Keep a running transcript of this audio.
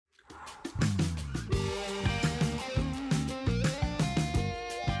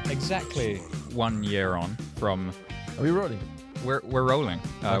exactly 1 year on from... Are we rolling? We're rolling.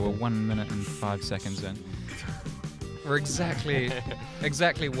 Okay. We're 1 minute and 5 seconds in. We're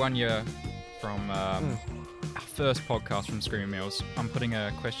exactly 1 year from our first podcast from Screaming Meals. I'm putting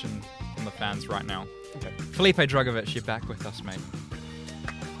a question from the fans right now. Okay. Felipe Drugovich, you're back with us, mate.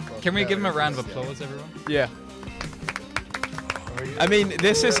 Can we give him a round of applause, everyone? Yeah. I mean,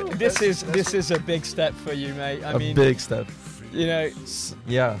 this is a big step for you, mate. I mean, big step. You know.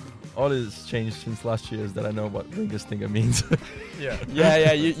 Yeah. All that's changed since last year is that I know what Ringer Stinger means.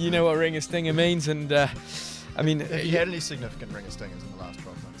 Yeah. You know what Ringer Stinger means, and I mean, have you had any significant Ringer Stingers in the last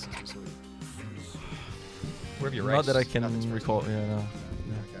 12 months since we saw you? Where have you Not raced? that I can Nothing's recall. personal. Yeah, no.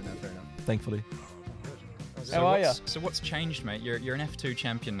 Okay, no, fair enough. Thankfully. How are ya? So what's changed, mate? You're an F2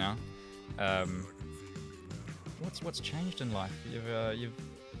 champion now. What's changed in life? You've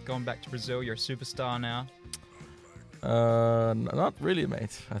gone back to Brazil. You're a superstar now. Not really,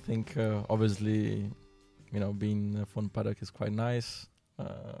 mate. I think obviously, being a fun paddock is quite nice.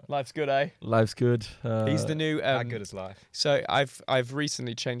 Life's good, eh? Life's good. He's the new. How good is life? So I've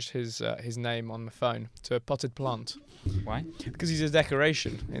recently changed his name on the phone to Potted Plant. Why? Because he's a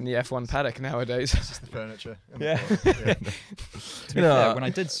decoration in the F1 paddock nowadays. It's just the furniture. and the Yeah. floor. Yeah. To be fair, when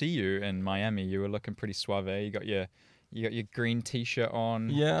I did see you in Miami, you were looking pretty suave. You got your green T-shirt on.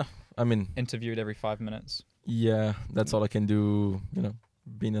 Yeah, I mean, Interviewed every 5 minutes. yeah, that's all I can do.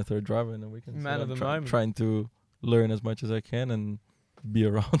 Being a third driver in the weekend. Man of the moment. Trying to learn as much as I can and be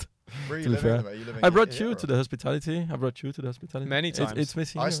around. Where are you To be living? fair. Anyway? You living I brought here you or- to the hospitality. Many times. It's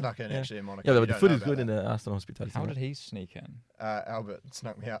missing. I you. snuck in Yeah. actually in Monaco. Yeah, You but the don't food know is good in about the Aston hospitality. How right? did he sneak in? that. Albert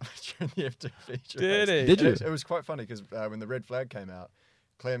snuck me out during the F2 feature. Did he? Did you? It was quite funny because when the red flag came out,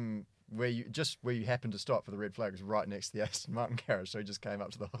 Clem, where you happened to stop for the red flag was right next to the Aston Martin garage, so he just came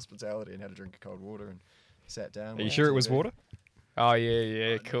up to the hospitality and had a drink of cold water and sat down. Are you watched sure it was TV. water? Oh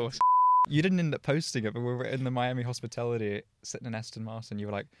yeah, of course. You didn't end up posting it, but we were in the Miami hospitality sitting in Aston Martin. You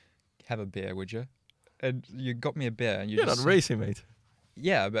were like, have a beer, would you? And you got me a beer. And You're not racing, mate.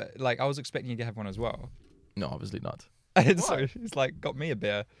 Yeah, but like I was expecting you to have one as well. No, obviously not. And so he's like, got me a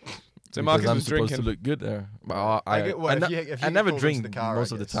beer. So Because Marcus I'm was supposed drinking. to look good there. But I if you never get pulled into drink the car,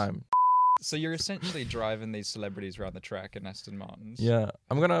 most I of the guess. time. So you're essentially driving these celebrities around the track in Aston Martins. Yeah,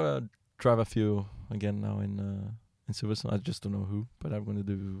 I'm gonna drive a few again now in Silverstone. I just don't know who, but I'm gonna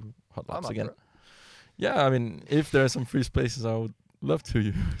do hot I'm laps up again. for it. Yeah, I mean, if there are some free spaces, I would love to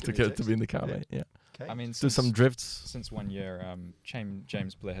Give me a get to text. be in the car, Yeah. mate. Yeah, Okay. I mean, do since, some drifts. since 1 year,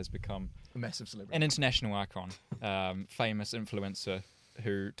 James Blair has become A massive celebrity. an international icon, famous influencer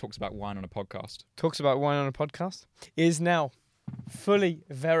who talks about wine on a podcast. Talks about wine on a podcast. Is now fully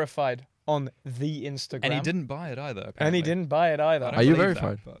verified on the Instagram. And he didn't buy it either, apparently. And he didn't buy it either. I don't Are you believe that,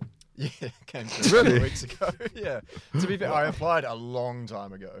 verified? but- Yeah, came through Really? 2 weeks ago. Yeah. To be fair, I applied a long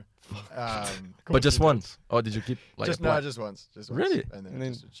time ago. But just once, or did you keep like just apply? just once. Really? And then, And it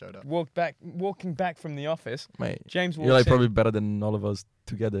then just showed up. Walking back from the office, Mate, James walks you're like in. probably better than all of us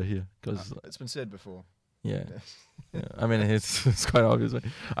together here, because It's been said before. yeah. Yes. Yeah, I mean, it's quite obvious. Mate.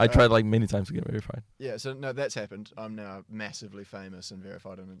 I tried like many times to get verified. Yeah, so no, that's happened. I'm now massively famous and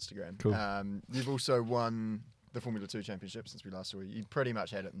verified on Instagram. Cool. You've also won the Formula 2 championship since we last saw you. You pretty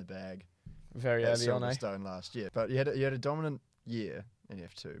much had it in the bag Very at early on, eh? Silverstone last year. But you had a dominant year in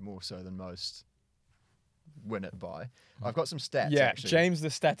F2, more so than most win it by. I've got some stats, Yeah, actually. James the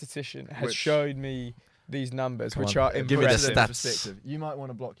statistician has Which- showed me these numbers, Come which on, are give me the impressive. stats. Perspective. You might want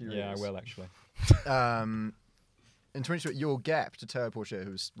to block your Yeah, I ears. will actually. In 2020, your gap to Teo Porcher,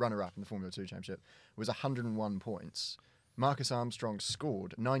 who was runner-up in the Formula 2 Championship, was 101 points. Marcus Armstrong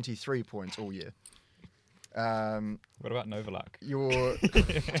scored 93 points all year. What about Novalak? Your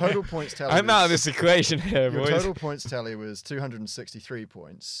total points tally. I'm out of this equation here, Your boys. total points tally was 263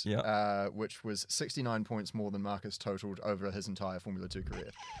 points, Yeah. which was 69 points more than Marcus totaled over his entire Formula 2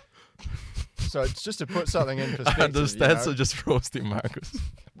 career. So it's just to put something in perspective. The stats you know? are just roasting Marcus.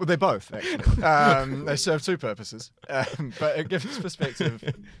 Well, they're both, actually. They serve two purposes. But it gives perspective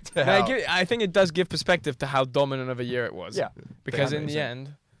to how... I think it does give perspective to how dominant of a year it was. Yeah. Because in the 100%.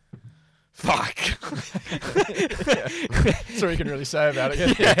 end, fuck. That's all you can really say about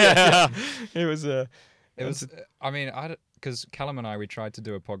it. Yeah. It was It was. I mean, because Callum and I, we tried to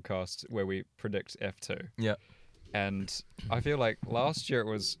do a podcast where we predict F2, Yeah. and I feel like last year it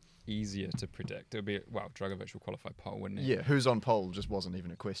was easier to predict. It would be Drugovich will qualify pole, wouldn't he? Yeah, who's on pole just wasn't even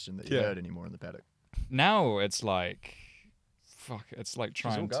a question that you Yeah. heard anymore in the paddock. Now it's like, fuck. It's like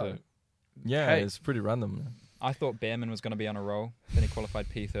trying all to. going. Yeah, Hey. it's pretty random. I thought Behrman was going to be on a roll. Then he qualified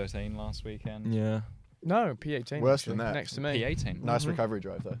P13 last weekend. Yeah. no P18. Worse actually, than that. next to me. P18. Nice Mhm. recovery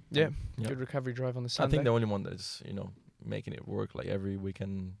drive, though. Yeah, Yeah. good recovery drive on the I Sunday. think the only one that's making it work like every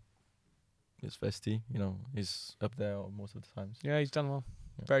weekend is Vesti. You know, he's up there most of the times. Yeah, he's done well.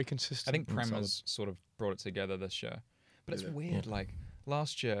 Yeah. Very consistent. I think Mm, Prema's sort of brought it together this year. But it's Yeah. weird, Yeah. like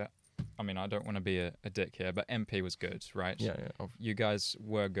last year, I mean, I don't want to be a dick here, but MP was good, right? Yeah, You guys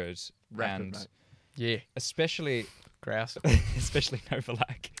were good. Rapid, and mate. Yeah, especially grouse. especially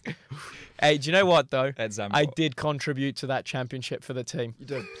Novak Hey, do you know what though? at Zambor. I did contribute to that championship for the team. You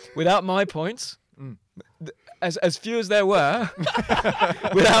did. Without my points, Mm. as few as there were,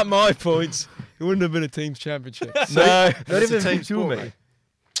 without my points, it wouldn't have been a team's championship. So not It's a even team P2, sport, mate.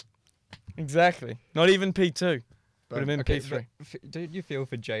 exactly, not even P2 But would have been Okay, P3. but don't you feel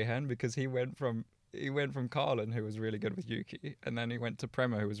for Jahan because he went from Carlin, who was really good with Yuki, and then he went to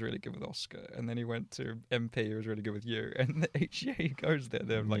Prema, who was really good with Oscar, and then he went to MP, who was really good with you. And each year he goes there,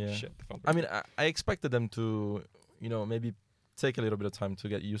 they're like, Yeah. shit. The fuck I mean, I expected them to, you know, maybe take a little bit of time to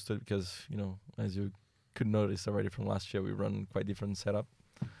get used to it because, you know, as you could notice already from last year, we run quite different setup,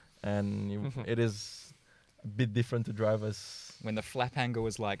 and Mhm. it is a bit different to drive as when the flap angle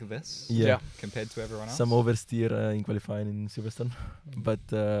was like this Yeah. compared to everyone else. some oversteer in qualifying in Silverstone, but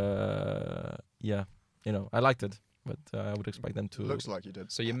yeah, you know, I liked it, but I would expect them to. Looks like you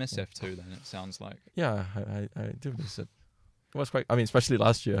did. So you miss Yeah. F2 then, it sounds like. Yeah, I do miss it. It was quite. I mean, especially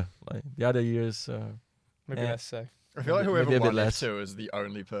last year. Like the other years, Maybe Yeah. less so. I feel like Maybe whoever a bit won less. F2 is the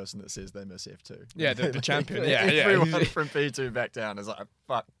only person that says they miss F2. Yeah, the champion. Yeah, yeah. Everyone from P2 back down is like,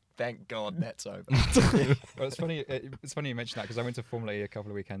 fuck, thank God that's over. Well, it's funny. It's funny you mention that because I went to Formula E a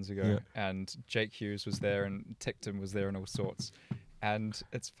couple of weekends ago, Yeah. and Jake Hughes was there, and Ticton was there, and all sorts. And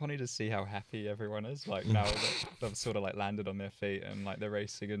it's funny to see how happy everyone is. Like now that they've sort of like landed on their feet and like they're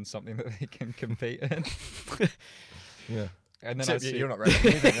racing in something that they can compete in. yeah. Except And then I see you're not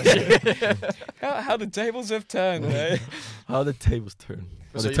racing anything. How the tables have turned, eh? How the tables turn.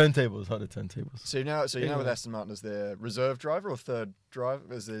 So the you- turntables. How the turntables. So you know with Yeah. Aston Martin, is there reserve driver or third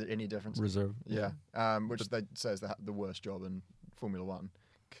driver? Is there any difference? Reserve. Yeah, which they say is the worst job in Formula One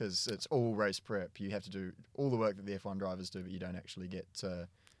because it's all race prep. You have to do all the work that the F1 drivers do, but you don't actually get to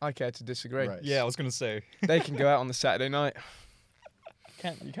I care to disagree. race. Yeah, I was gonna say. They can go out on the Saturday night.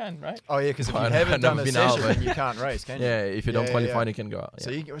 You can, right? Oh yeah, because if you I've haven't done never a been out, session, but- then you can't race, can you? Yeah, if you don't Yeah, qualify, yeah. you can go out.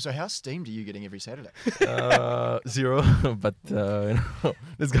 Yeah. So how steamed are you getting every Saturday? 0, but you know,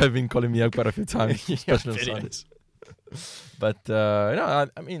 this guy been calling me out quite a few times, especially on Sundays. But you know,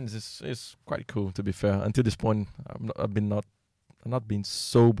 I mean, it's quite cool to be fair. Until this point, I've not been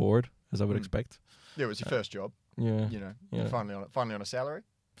so bored as I would Mm. expect. Yeah, it was your first job. Yeah, You know, yeah. finally on a salary.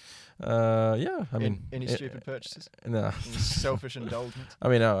 yeah. I mean, any stupid purchases, Nah. any selfish indulgence. I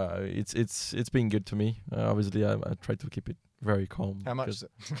mean, it's been good to me. Obviously, I try to keep it very calm. How much is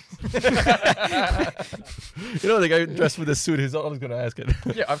because- it? You know, the guy dressed with a suit. He's always gonna ask it.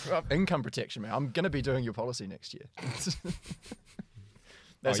 Yeah, I've income protection, man. I'm gonna be doing your policy next year.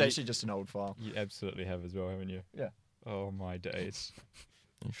 That's you- actually just an old file. You absolutely have as well, haven't you? Yeah. Oh my days.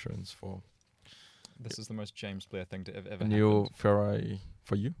 Insurance for This is the most James Blair thing to have ever a new happened. Ferrari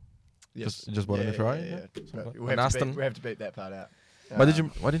for you. Yes. Just bought a new Ferrari, Yeah. yeah? But An we have, Aston. we have to beat that part out. Why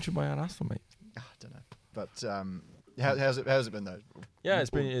didn't you buy an Aston, mate? I don't know. But how's it been though? Yeah,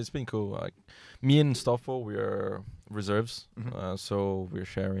 it's been cool. Like me and Stoffel, we are reserves, Mhm. so we're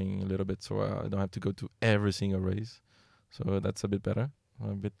sharing a little bit, so I don't have to go to every single race. So that's a bit better,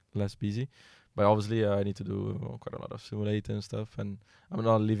 a bit less busy. But obviously, I need to do quite a lot of simulator and stuff, and I'm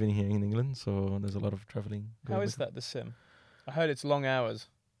not living here in England, so there's a lot of traveling. How going is back. that, the sim? I heard it's long hours.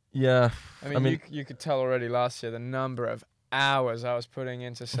 Yeah, I mean, mean- you could tell already last year the number of hours I was putting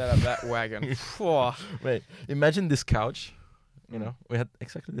in to set up that wagon. Phew. wait. Imagine this couch. You Mm. know, we had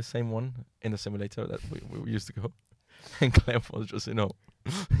exactly the same one in the simulator that we used to go, and Clem was just, you know,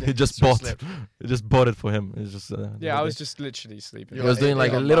 he just slept. bought it for him. It's just the Yeah, I other was day. just literally sleeping. He You're was like doing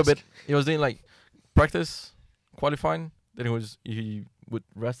like a Elon little Musk. bit. He was doing like practice, qualifying. Then he would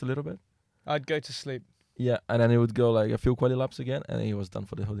rest a little bit. I'd go to sleep. Yeah, and then he would go like a few quali laps again, and then he was done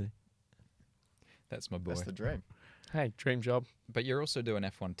for the whole day. That's my boy. That's the dream. Hey, dream job. But you're also doing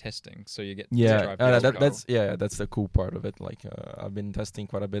F1 testing, so you get to Yeah, drive the that's the cool part of it. Like I've been testing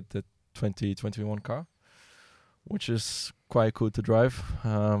quite a bit the 2021 car, which is quite cool to drive.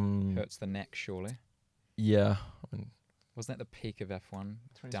 Hurts the neck, surely. Yeah, I mean, Wasn't that the peak of F1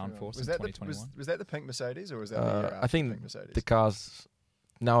 downforce Was in that 2021? was that the pink Mercedes or was that the year I after think pink Mercedes? the cars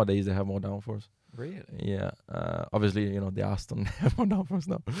nowadays they have more downforce. Really? Yeah, obviously you know the Aston have more downforce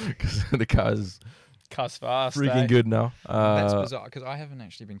now because the car is Cuss fast. freaking eh? good now. That's bizarre because I haven't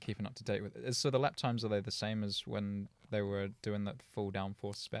actually been keeping up to date with it. So the lap times, are they the same as when they were doing that full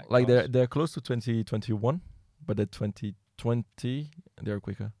downforce spec? Like cars? they're close to 2021, but the 2020 they're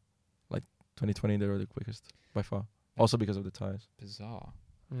quicker. Like 2020 they were the quickest by far. Also because of the tires. Bizarre.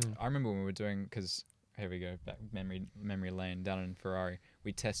 I remember when we were doing, because here we go, back memory lane down in Ferrari.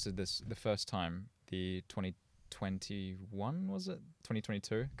 We tested this the first time, the 2021 was it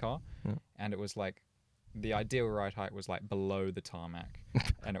 2022 car, and it was like the ideal ride height was like below the tarmac,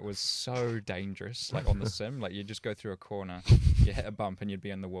 and it was so dangerous. Like on the sim, like you just go through a corner, you hit a bump, and you'd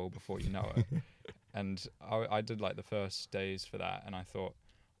be in the wall before you know it. And I did like the first days for that, and I thought,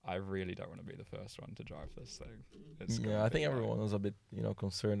 I really don't want to be the first one to drive this thing. I think everyone was a bit,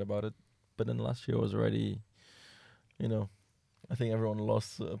 concerned about it. But then last year was already, I think everyone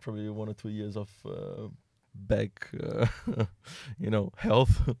lost probably 1 or 2 years of back,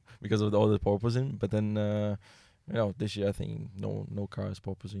 health because of all the porpoising. But then, this year I think no car is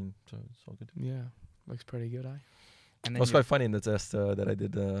porpoising, so it's all good. Yeah, looks pretty good, And it was quite funny in the test that I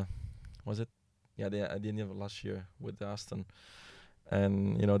did. Was it? Yeah, at the end of last year with the Aston,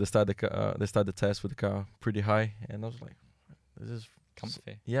 and they start the test with the car pretty high, and I was like, this is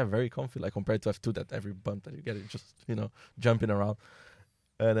comfy. Yeah, very comfy. Like compared to F2, that every bump that you get, it just jumping around.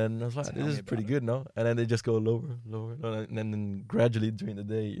 And then I was like, this is pretty good, no? And then they just go lower, and then gradually during the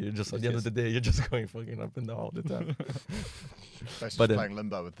day, you're just at the end of the day, you're just going fucking up and down all the time. Basically just playing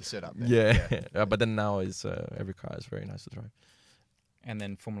limbo with the setup. Yeah. But then now is every car is very nice to drive. And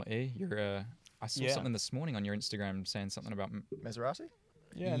then Formula E, I saw something this morning on your Instagram saying something about Maserati.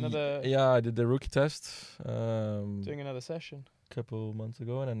 Yeah, another. Yeah, I did the rookie test. Doing another session. Couple months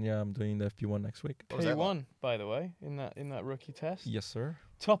ago, and then I'm doing the FP1 next week. P1, by the way, in that rookie test. Yes, sir.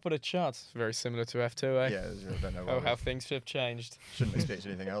 Top of the charts. Very similar to F2, eh? Yeah, I don't know. How things have changed. Shouldn't expect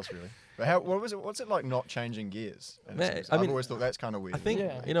anything else really. But what's it like not changing gears? I've always thought that's kind of weird. I think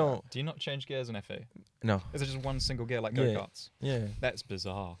do you not change gears in FE? No. Is it just one single gear like go-karts? Yeah. That's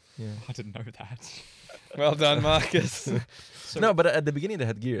bizarre. Yeah. I didn't know that. Well done, Marcus. No, but at the beginning they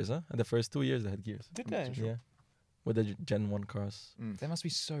had gears, huh? At the first 2 years they had gears. Did they? Yeah. With the Gen 1 cars. That must be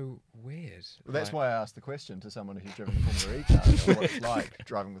so weird. Well, that's why I asked the question to someone who's driven a Formula E car, what it's like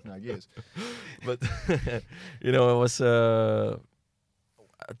driving with no gears. But it was.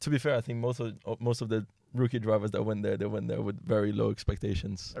 To be fair, I think most of the rookie drivers that went there, they went there with very low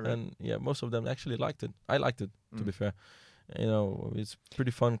expectations, and most of them actually liked it. I liked it, to be fair. It's a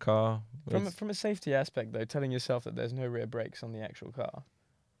pretty fun car. From a safety aspect, though, telling yourself that there's no rear brakes on the actual car,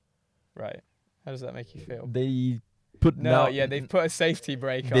 right? How does that make you feel? They put they've put a safety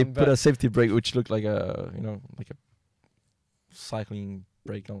brake on. They put a safety brake which looked like a cycling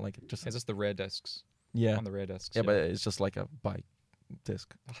brake on, like just. Is this the rear discs? Yeah. On the rear discs. Yeah, but it's just like a bike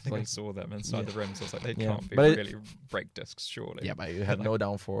disc. I think I saw them inside the rims. I was like, they can't be but really brake discs, surely. Yeah, but it had no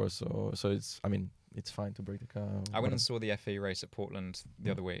downforce, so it's. I mean, it's fine to brake the car. I went and saw the FE race at Portland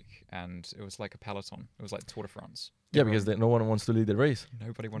the other week, and it was like a peloton. It was like Tour de France. Yeah, because no one wants to lead the race.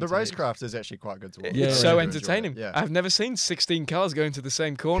 Nobody wants the racecraft is actually quite good to watch. Yeah, it's so entertaining. Yeah. I've never seen 16 cars going to the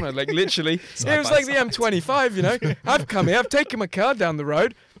same corner. Like literally, it was like the M25. I've come here, I've taken my car down the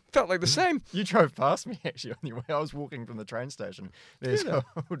road. Felt like the same. You drove past me actually on your way. I was walking from the train station. There's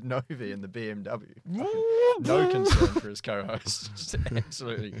old Novi in the BMW. No concern for his co-host. Just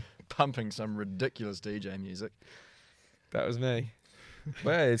absolutely pumping some ridiculous DJ music. That was me.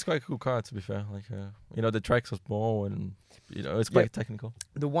 But yeah, it's quite a cool car, to be fair. Like, the tracks are small and, it's quite technical.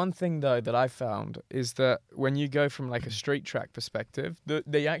 The one thing, though, that I found is that when you go from like a street track perspective,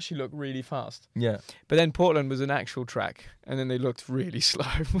 they actually look really fast. Yeah. But then Portland was an actual track, and then they looked really slow.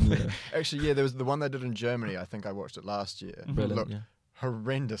 Actually, there was the one they did in Germany. I think I watched it last year. Berlin, it looked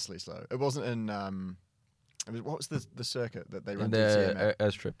horrendously slow. It wasn't in... what was the circuit that they ran the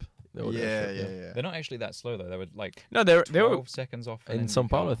airstrip. Yeah. They're not actually that slow though. They were like they were 12 seconds off. In São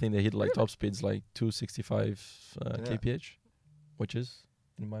Paulo, I think they hit like top speeds like 265 kph, which is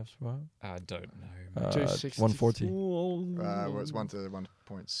in miles per hour. I don't know. 140. Well, it's 1 to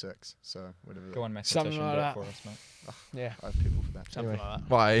 1.6, so whatever. Go on, something like that for us, mate. Yeah, I have people for that. something like that.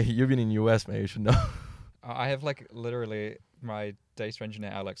 Why? You've been in US, mate. You should know. I have like literally my data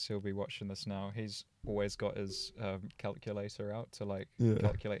engineer Alex, who'll be watching this now. He's always got his calculator out to like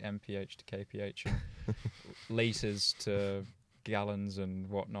calculate mph to kph and liters to gallons and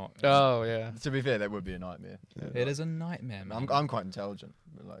whatnot. Oh yeah. To be fair, that would be a nightmare. It is a nightmare, man. I'm quite intelligent,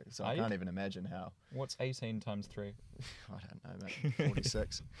 but so I can't even imagine how. What's 18 times 3? I don't know, mate.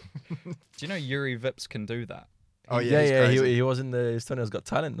 46. Do you know Yuri Vips can do that? Oh yeah, he was in the Estonia's Got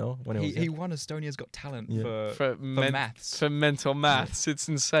Talent, no? When he won Estonia's Got Talent for maths. For mental maths. It's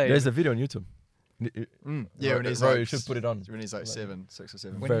insane. There's a video on YouTube. Yeah, when he's you should put it on. When he's like 6 or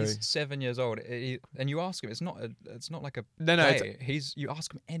 7. When he's 7 years old, and you ask him, it's not like a you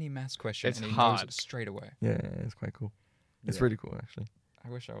ask him any maths question, and he knows it straight away. Yeah, it's quite cool. It's really cool, actually. I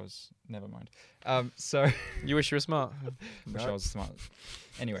wish I was. Never mind. So You wish you were smart. wish I was smart.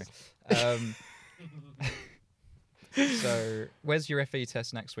 Anyway, so where's your FE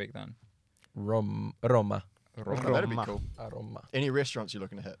test next week then? Roma. Oh, that'd be cool. Roma. Any restaurants you're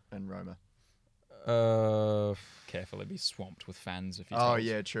looking to hit in Roma? Careful, it'd be swamped with fans if you. Oh told.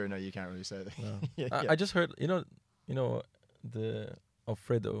 yeah, true. No, you can't really say that. No. yeah, I just heard, the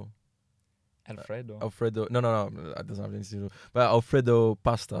Alfredo. No, that doesn't have anything to do. But Alfredo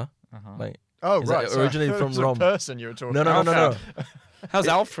pasta, Uh-huh. Oh Is right, that originally sorry. from It was Rome? a person you were talking. No. How's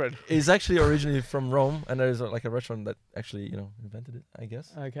Alfred? It's actually originally from Rome, and there's like a restaurant that actually, invented it, I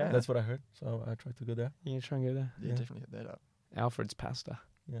guess. Okay. That's what I heard. So I tried to go there. You try and go there. Yeah, Yeah. definitely hit that up. Alfred's pasta.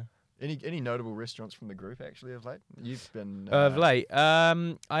 Yeah. Any notable restaurants from the group actually of late? You've been Of late,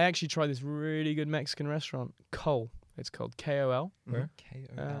 I actually tried this really good Mexican restaurant, Cole. It's called KOL. Where?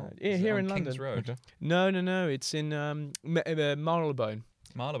 KOL. Yeah, Is it here on in Kings London. Road. No. It's in Marylebone.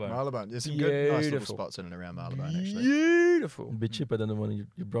 Marylebone. Marylebone. There's some good, nice little Beautiful. spots in and around Marylebone actually. Beautiful. A bit cheaper than the one you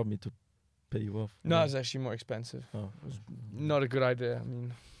brought me to pay you off. No, it's actually more expensive. Oh. Not a good idea. I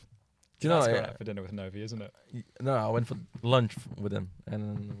mean, Do you know? That's I- going out for dinner with Novi, isn't it? No, I went for lunch with him,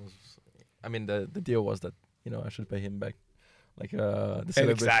 and it was, the deal was that I should pay him back, like the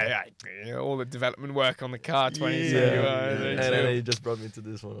celebration. all the development work on the car, 20 And then he just brought me to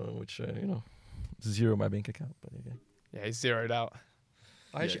this one, which zero my bank account, but okay. Yeah, he's zeroed out.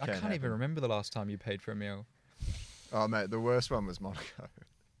 I Yeah, it can't can even happen. remember the last time you paid for a meal. Oh mate, the worst one was Monaco.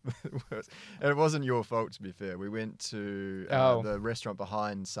 The worst. And it wasn't your fault, to be fair. We went to the restaurant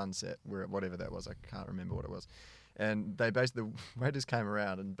behind Sunset, whatever that was. I can't remember what it was. And the waiters came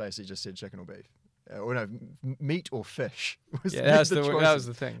around and basically just said chicken or beef. Or no, meat or fish. That was the choices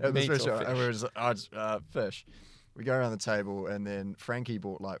thing. at this Meat or restaurant. And we fish. were just, fish. We go around the table, and then Frankie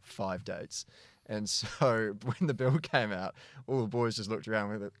bought like 5 dates. And so when the bill came out, all the boys just looked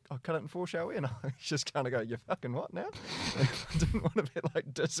around with it. Oh, cut it in 4, shall we? And I just kind of go, "You fucking what now?" I didn't want to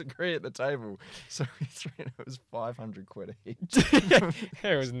disagree at the table, so we threw it. It was 500 quid each.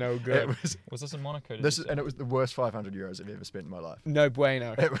 It was no good. Was this in Monaco? And it was the worst 500 euros I've ever spent in my life. No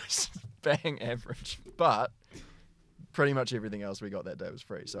bueno. It was bang average, but pretty much everything else we got that day was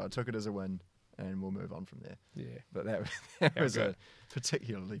free. So I took it as a win, and we'll move on from there. Yeah. But that Yeah, was good. a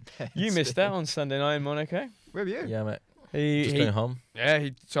particularly bad. You missed spend. out on Sunday night in Monaco. Where were you? Yeah, mate. He, Just he going home.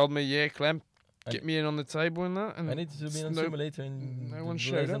 he told me, Clem, I- get me in on the table and that. And I need to be on no- simulator in no one less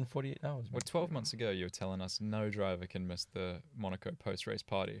showed than up. 48 hours. Well, 12 months ago, you were telling us no driver can miss the Monaco post-race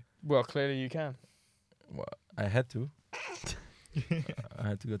party. Well, clearly you can. Well, I had to. I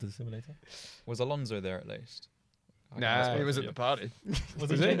had to go to the simulator. Was Alonso there at least? Nah, He was at the party. Was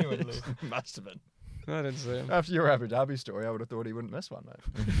he he genuinely? Must have been. I didn't see him. After your Abu Dhabi story, I would have thought he wouldn't miss one,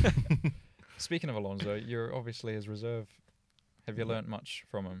 mate. Speaking of Alonso, you're obviously his reserve. Have you learnt much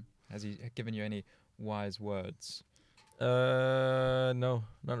from him? Has he given you any wise words? No,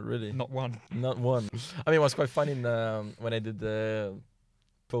 not really. Not one. Not one. I mean, it was quite fun when I did the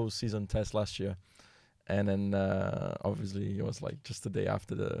post-season test last year. And then obviously it was like just the day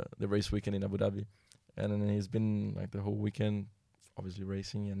after the race weekend in Abu Dhabi. And then he's been like the whole weekend obviously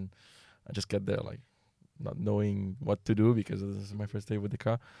racing, and I just get there like not knowing what to do because this is my first day with the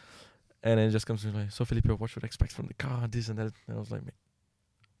car. And then it just comes to me like, "So Felipe, what should I expect from the car? This and that." And I was like,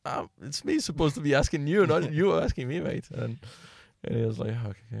 it's me supposed to be asking you, not you asking me, mate. And he was like,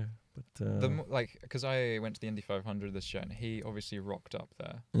 "Okay, yeah." But Because I went to the Indy 500 this year, and he obviously rocked up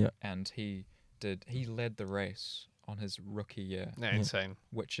there. Yeah. And he led the race on his rookie year, No, insane.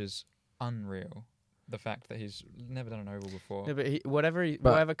 which is unreal. The fact that he's never done an oval before. No, but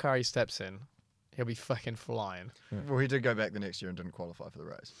whatever car he steps in, he'll be fucking flying. Well, he did go back the next year and didn't qualify for the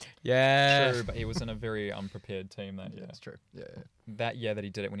race. Yeah. True, but he was in a very unprepared team that Yeah, year. that's true. Yeah. That year that he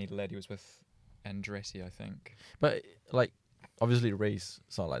did it, when he led, he was with Andretti, I think. But like obviously race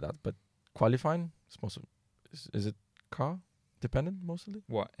it's not like that, but qualifying it's most of, is it car dependent mostly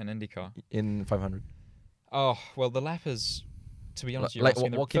What, an IndyCar? in 500? Oh, well, the lap is, to be honest, you're Like,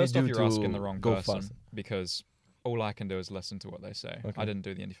 asking what can you first off, do you're to asking the wrong go person, faster? because all I can do is listen to what they say. Okay. I didn't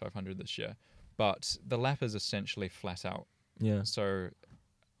do the Indy 500 this year, but the lap is essentially flat out. Yeah. So,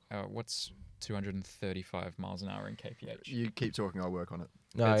 what's 235 miles an hour in kph? You keep talking, I'll work on it.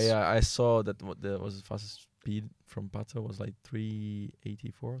 No, It's- yeah, I saw that what the fastest speed from Pato was like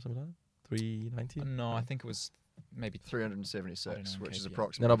 384 or something like that. 390. No, I think it was maybe 376, I don't know, which is kph.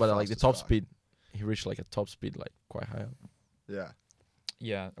 approximately. No, but like the fast as top fuck. speed, he reached like a top speed like quite high up, Yeah.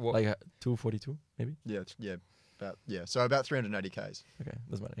 yeah. Well, like 242 maybe. So about 380 k's. Okay,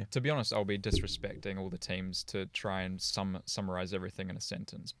 doesn't matter. Yeah. to be honest, I'll be disrespecting all the teams to try and summarize everything in a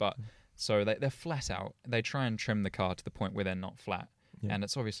sentence. But so they're flat out. They try and trim the car to the point where they're not flat. Yeah. and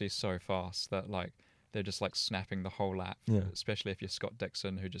it's obviously so fast that like they're just like snapping the whole lap. Yeah. Especially if you're Scott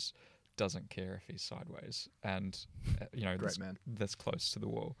Dixon, who just doesn't care if he's sideways and Great this, man. this close to the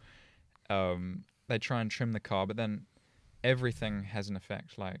wall. They try and trim the car, but then everything has an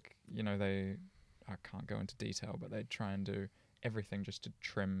effect. Like I can't go into detail, but they try and do everything just to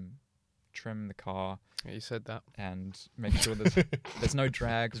trim the car Yeah, you said that. and make sure there's no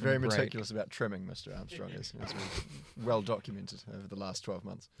drag. He's from very the brake. meticulous about trimming, Mr. Armstrong. It's well documented over the last 12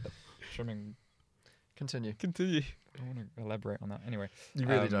 months. Trimming. Continue. I want to elaborate on that. Anyway, You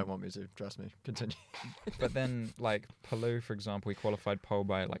really don't want me to, trust me. Continue. but then like Palou, for example, he qualified pole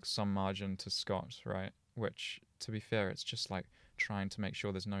by like some margin to Scott, right? Which, to be fair, it's just like trying to make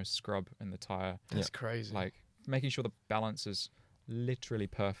sure there's no scrub in the tire, That's crazy. like making sure the balance is literally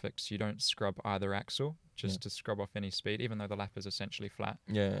perfect, so you don't scrub either axle just to scrub off any speed, even though the lap is essentially flat.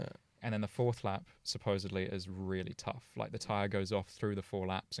 Yeah. And then the fourth lap supposedly is really tough. Like the tire goes off through the 4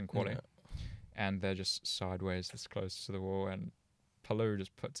 laps in quali, and they're just sideways this close to the wall. And Palou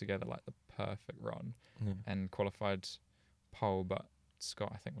just put together like the perfect run and qualified pole, but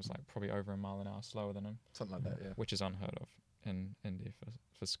Scott I think was like probably over a mile an hour slower than him, Something like that, yeah. which is unheard of in Indy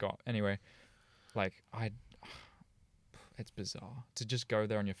for Scott. Anyway, like it's bizarre to just go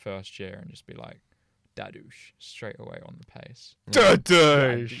there on your first year and just be like dadoosh straight away on the pace.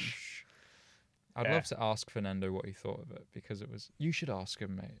 Dadoosh. I'd Yeah. love to ask Fernando what he thought of it, because it was. You should ask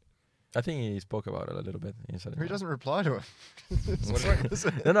him, mate. I think he spoke about it a little bit. He said He doesn't reply to him.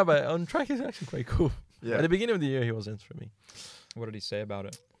 no, but on track he's actually quite cool. Yeah. At the beginning of the year he wasn't for me. What did he say about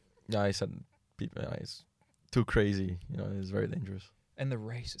it? Yeah, he said people it's too crazy. It's very dangerous. And the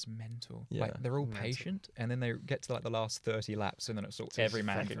race is mental. Yeah. Like they're all Mental. patient, and then they get to like the last 30 laps, and then it's all every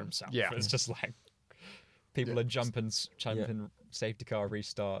man for himself. Yeah. It's just like people are jumping safety car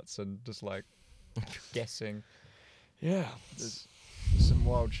restarts and just like guessing. Yeah. There's some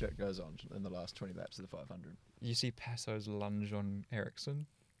wild shit goes on in the last 20 laps of the 500. You see Passo's lunge on Ericsson.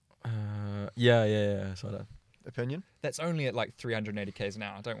 Yeah. I saw that. Opinion? That's only at like 380 k's an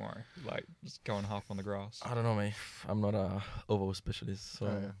hour. Don't worry. Like just going half on the grass. I don't know, mate. I'm not a oval specialist, so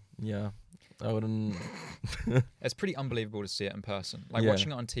Oh, yeah, I wouldn't. It's pretty unbelievable to see it in person. Like Yeah.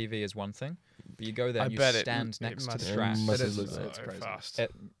 watching it on TV is one thing, but you go there I and you bet stand it next to must- the it track. must It is, look so like- it's crazy. fast.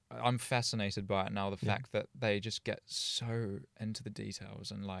 I'm fascinated by it now. The Yeah. fact that they just get so into the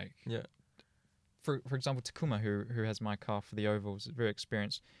details and like, Yeah. for example, Takuma, who has my car for the ovals, is very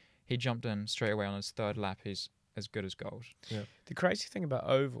experienced. He jumped in straight away on his third lap. He's as good as gold. The crazy thing about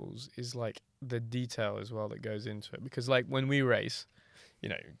ovals is like the detail as well that goes into it. Because like when we race,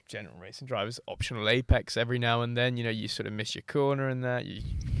 general racing drivers, optional apex every now and then, you sort of miss your corner and that.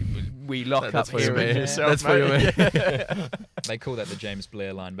 We lock That's up for you, here and mate. there. That's for you, mate. They call that the James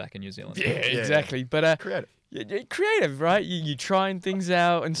Blair line back in New Zealand. Yeah, exactly. But Creative. you're creative, right? You trying things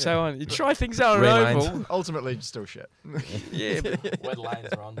out and so on. You try things out on Ray an lines. oval. Ultimately, still shit. Yeah, but, Wet lines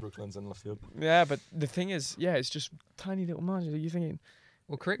around Brooklands and Lafayette. yeah, but the thing is, it's just tiny little margins. Are you thinking?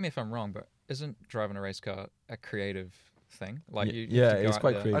 Well, correct me if I'm wrong, but isn't driving a race car a creative thing? Like you Yeah, have to go it's out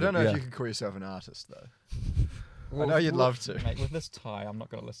quite there- creative. I don't know Yeah. if you could call yourself an artist, though. Well, know you'd love to. Mate, with this tie, I'm not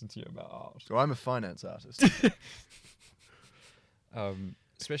going to listen to you about art. Well, I'm a finance artist.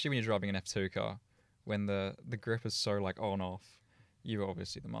 Especially when you're driving an F2 car, when the grip is so like on off. You're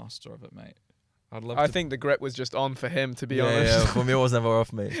obviously the master of it, mate. I'd love I to. think the grip was just on for him, to be Yeah, honest. yeah, for me it was never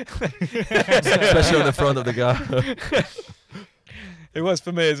off, mate. Especially on the front of the car. It was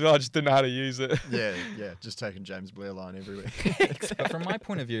for me as well. I just didn't know how to use it. yeah, just taking James Blair line every week. But from my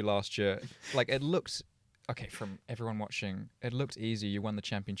point of view, last year, like it looked okay from everyone watching. It looked easy. You won the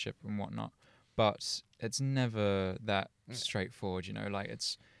championship and whatnot, but it's never that straightforward. Like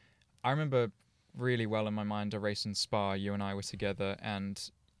it's. I remember really well in my mind a race in Spa. You and I were together, and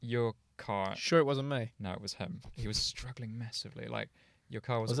your car. Sure, it wasn't me. No, it was him. He was struggling massively. Like your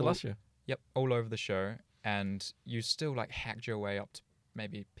car was. Was it all- last year? Yep, all over the show, and you still like hacked your way up to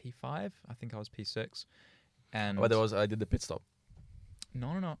maybe P5. I think I was P6. And But I did the pit stop.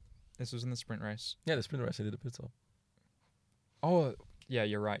 no. This was in the sprint race. Yeah, the sprint race I did the pit stop. Oh, yeah,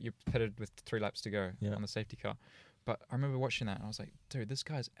 you're right. You pitted with 3 laps to go Yeah. on the safety car. But I remember watching that, and I was like, dude, this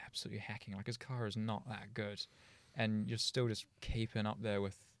guy's absolutely hacking. Like his car is not that good, and you're still just keeping up there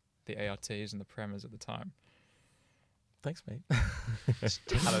with the ARTs and the Premas at the time. Thanks, mate.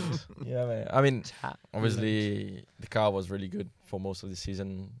 Talent. Yeah, man. I mean, obviously the car was really good for most of the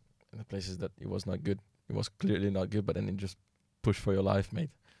season. In the places that it was not good, it was clearly not good. But then it just pushed for your life,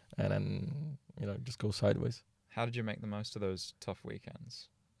 mate, and then just go sideways. How did you make the most of those tough weekends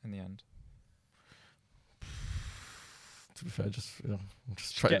in the end? to be fair, just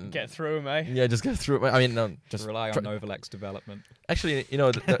just try and Get through 'em, eh? yeah, just get through it. I mean, no, just rely on Novalac's development. actually,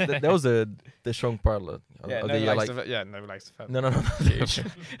 that was the strong part of Yeah, of no the year. likes Like, no likes to no, Huge.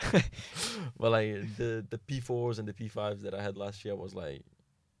 well, like the P4s and the P5s that I had last year was like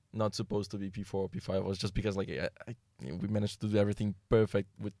not supposed to be P4 or P5. It was just because like we managed to do everything perfect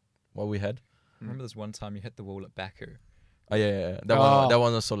with what we had. Remember this one time you hit the wall at Baku? Oh yeah. That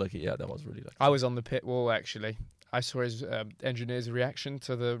one was so lucky. Yeah, that was really lucky. I was on the pit wall actually. I saw his engineer's reaction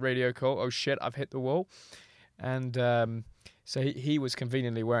to the radio call. Oh shit, I've hit the wall. And so he was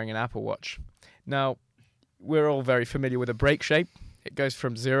conveniently wearing an Apple Watch. Now, we're all very familiar with a brake shape. It goes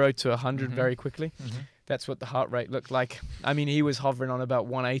from 0 to 100 very quickly. Mm-hmm. That's what the heart rate looked like. I mean, he was hovering on about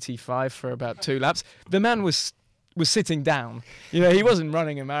 185 for about 2 laps. The man was sitting down. You know, he wasn't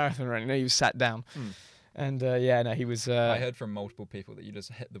running a marathon or anything. He was sat down. And he was. I heard from multiple people that you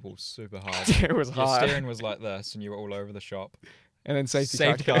just hit the ball super hard. It was Your hard. steering was like this, and you were all over the shop. And then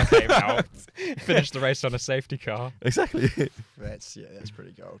safety car came out. Finished the race on a safety car. Exactly. That's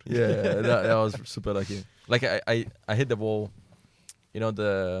pretty gold. Yeah, that was super lucky. Like I hit the wall,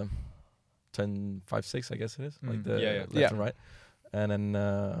 the 10.56, I guess it is, like the left and right, and then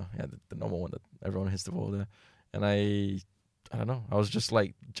the normal one that everyone hits the wall there, and I don't know, I was just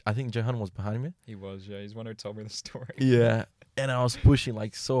like, I think Jehan was behind me. He was, yeah. He's the one who told me the story. Yeah, and I was pushing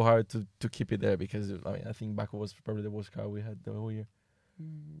like so hard to keep it there because I think Baku was probably the worst car we had the whole year.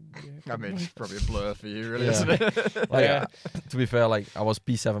 I mean, it's probably a blur for you, really, Yeah. isn't it? Like, to be fair, like I was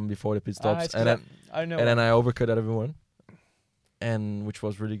P7 before the pit stops, and then I know. and then I overcut everyone, and which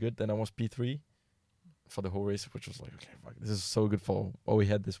was really good. Then I was P3 for the whole race, which was like, okay, fuck, this is so good for what we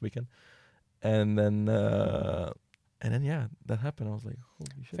had this weekend. And then yeah, that happened. I was like,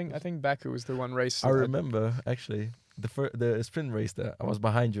 holy shit. I think Baku was the one race. I remember actually the sprint race there. I was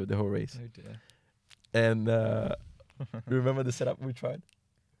behind you the whole race, Oh dear. and you remember the setup we tried?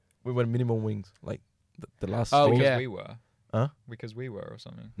 We went minimum wings, like the last. Oh, four. Because yeah. we were. Huh? Because we were or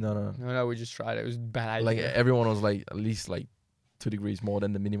something. No. No, we just tried it. It was bad. Like everyone was like at least like 2 degrees more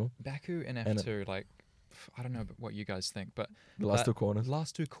than the minimum. Baku in F2, like, I don't know what you guys think, but The last 2 corners.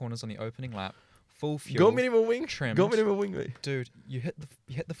 last 2 corners on the opening lap, full fuel. Go minimum wing. Trimmed. Go minimum wing, mate. Dude, you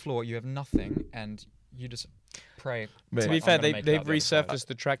hit the floor, you have nothing, and you just pray. Mate. To like, be I'm fair, gonna make it they've out the other side. resurfaced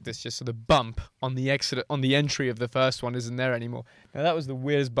the track. This just so the bump on the exit on the entry of the first one isn't there anymore. Now that was the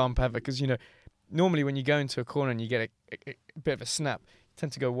weirdest bump ever because normally when you go into a corner and you get a bit of a snap, you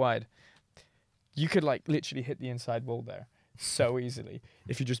tend to go wide. You could like literally hit the inside wall there so easily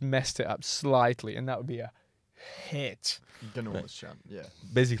if you just messed it up slightly, and that would be a hit. Enormous chance, yeah.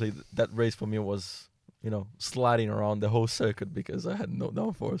 Basically, that race for me was, sliding around the whole circuit because I had no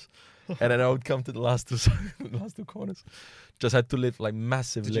downforce, and then I would come to the last two corners. Just had to lift like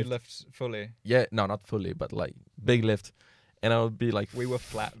massive Did lift. you lift fully? Yeah, no, not fully, but like big lift, and I would be like, We were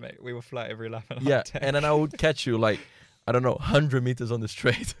flat, mate. We were flat every lap. yeah, and then I would catch you like, I don't know, 100 meters on the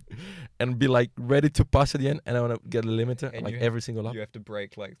straight, and be like ready to pass at the end, and I want to get a limiter And like you every single lap. You have to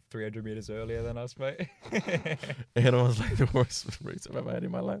brake like 300 meters earlier than us, mate. And it was like the worst race I've ever had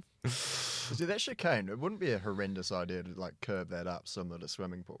in my life. See, that chicane, it wouldn't be a horrendous idea to like curve that up similar to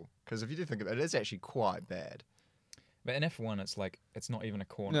swimming pool. Because if you do think about it, it is actually quite bad. But in F1, it's like, it's not even a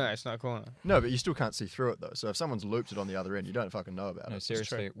corner. No, it's not a corner. No, but you still can't see through it though. So if someone's looped it on the other end, you don't fucking know about No, it.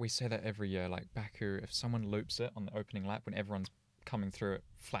 seriously, we say that every year. Like Baku, if someone loops it on the opening lap when everyone's coming through it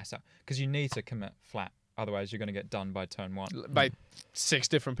flat out, because you need to commit flat, otherwise you're going to get done by turn 1. By 6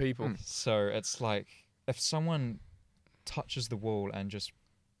 different people. So it's like, if someone touches the wall and just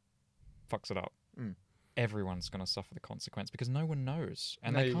fucks it up, everyone's going to suffer the consequence because no one knows,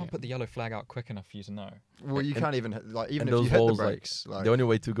 and they can't put the yellow flag out quick enough for you to know. Well, you can't even even and if those you hit the walls, brakes. the only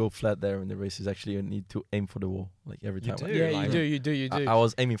way to go flat there in the race is actually you need to aim for the wall like every You time. do. Yeah, like- you do. I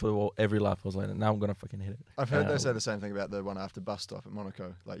was aiming for the wall every lap. I was like, now I'm gonna fucking hit it. I've heard And I they say would- the same thing about the one after bus stop at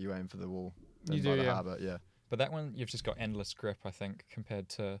Monaco. Like you aim for the wall. You in do, by the yeah. harbour, yeah. But that one, you've just got endless grip, I think, compared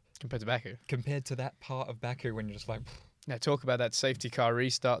to Compared to Baku. that part of Baku when you're just like, Now talk about that safety car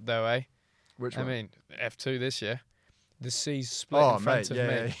restart though, eh? Which I one? mean, F2 this year. The C's split Oh, in front mate, of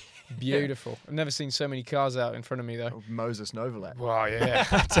yeah, me. Beautiful. I've never seen so many cars out in front of me though. Oh, Moses Novalak. Wow, yeah.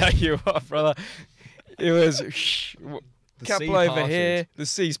 I tell you what, brother. It was couple sea over parted. here. The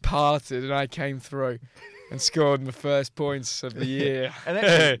C's parted, and I came through and scored my first points of the year. And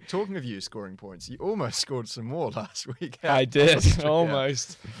actually, talking of you scoring points, you almost scored some more last week. I did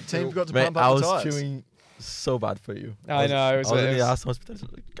almost. Team got to Mate, pump I up the was tyres. cheering so bad for you. I know. It was, I was it in the was- Aston hospital.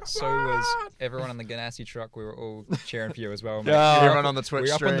 Like, so was everyone on the Ganassi truck. We were all cheering for you as well, mate. Yeah. We were Everyone up- on the Twitch we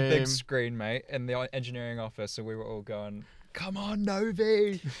were up on the big stream. screen, mate, in the engineering office, so we were all going Come on,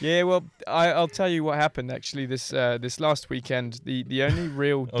 Novi. Yeah, well, I'll tell you what happened actually this last weekend. The only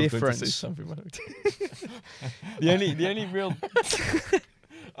real I was going to say difference. something, but The only real.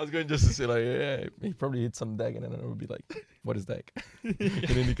 I was going just to say like, yeah, he probably hit some dag, and then I would be like, what is dag? In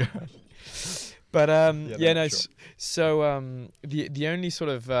IndyCar. But Yeah, no. sure. So the only sort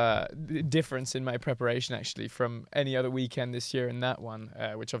of difference in my preparation actually from any other weekend this year and that one,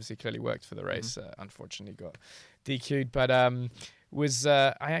 which obviously clearly worked for the race, unfortunately got DQ'd, but was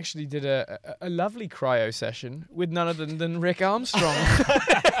I actually did a lovely cryo session with none other than Rick Armstrong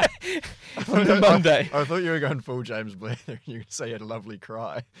on the Monday. I thought you were going full James Blair there. You could say you had a lovely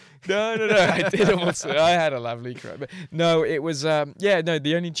cry. No. I did also. I had a lovely cry, but no, it was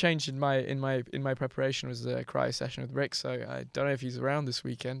the only change in my preparation was a cryo session with Rick. So I don't know if he's around this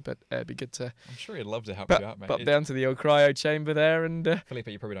weekend, but it'd be good to I'm sure he'd love to help you out, mate. pop down to the old cryo chamber there and. Felipe,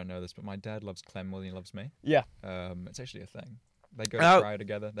 you probably don't know this, but my dad loves Clem more than he loves me. Yeah. It's actually a thing. They go Oh, cryo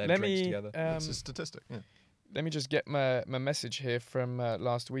together. They have Let drinks me together. It's a statistic. Yeah. let me just get my message here from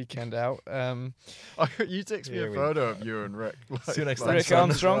last weekend out. You text me Here a we photo go. of you and Rick. See you next time. Rick son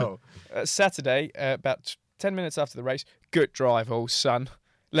as Armstrong. well. Saturday, about 10 minutes after the race. Good drive, old son.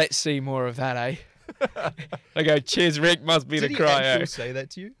 Let's see more of that, eh? I go, cheers, Rick. Must be Did the he actually cryo. say that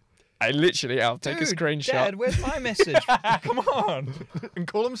to you? I'll take a Dude, screenshot. Dad, where's my message? Come on. And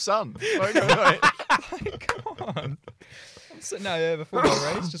call him son. Wait. Come on. I'm sitting out here before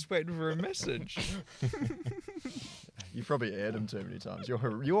the race just waiting for a message. You probably aired him too many times. You're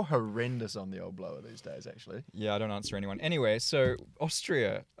horrendous on the old blower these days, actually. Yeah, I don't answer anyone. Anyway, so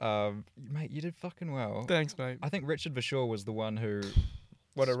Austria, mate, you did fucking well. Thanks, mate. I think Richard Verschoor was the one who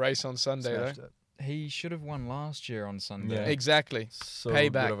What a race on Sunday, Smashed though. it. he should have won last year on Sunday. Yeah. Exactly. So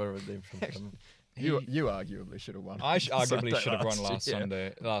Payback. good of a redemption for him. You arguably should have won. I arguably Sunday should have won last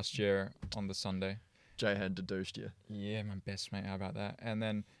year. year on the Sunday. Jay had deduced you. Yeah, my best mate. How about that? And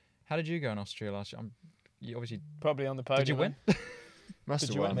then, how did you go in Austria last year? You obviously Probably on the podium. did you win? Must Did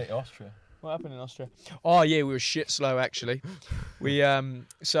have you won. Mate, Austria. What happened in Austria? Oh yeah, we were shit slow actually. We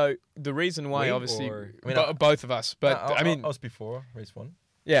so the reason why We obviously or- I mean, both of us, but I mean I was before race one.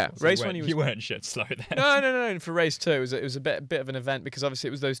 yeah, So race one he was you weren't shit slow then. no. For race two, it was a bit of an event because obviously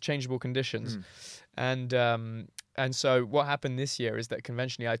it was those changeable conditions, and so what happened this year is that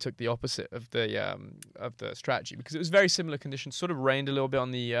conventionally I took the opposite of the strategy because it was very similar conditions. Sort of rained a little bit on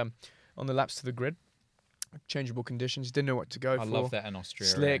the laps to the grid, changeable conditions. Didn't know what to go for. I love that in Austria.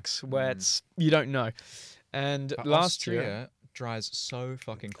 Slicks, wets, you don't know. And But last Austria year. dries so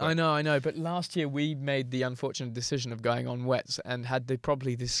fucking quick. I know, but last year we made the unfortunate decision of going on wets and had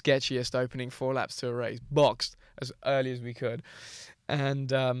probably the sketchiest opening 4 laps to a race, boxed as early as we could, and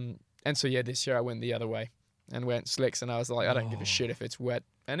so yeah, this year I went the other way and went slicks, and I was like, I don't give a shit if it's wet,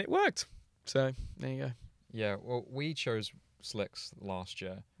 and it worked. So there you go. Yeah, well, we chose slicks last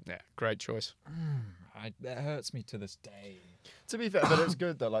year. Yeah, great choice. That hurts me to this day. To be fair, but it's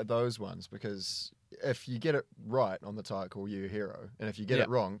good though, like those ones, because if you get it right on the tyre call, you're a hero, and if you get Yeah. it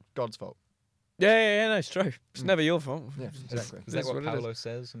wrong, God's fault. Yeah, no, it's true. It's never your fault. Yeah, exactly. Is That's that what what it is. Paolo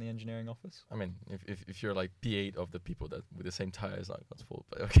says in the engineering office? I mean, if you're like P8 of the people that with the same tire, it's not God's fault.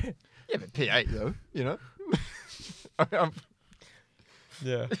 But okay. Yeah, but P8 though, you know.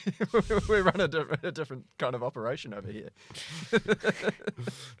 Yeah. We run a different kind of operation over here.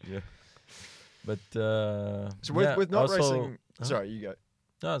 Yeah. But So with not also, racing, Huh? sorry, you go.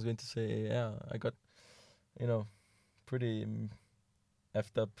 No, I was going to say, yeah, I got, pretty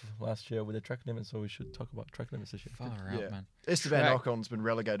effed up last year with the track limits, so we should talk about track limits this year. Far Yeah. out, man. Esteban Track. Ocon's been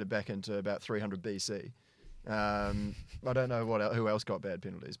relegated back into about 300 BC. I don't know who else got bad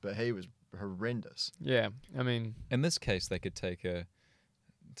penalties, but he was horrendous. Yeah, I mean, In this case, they could take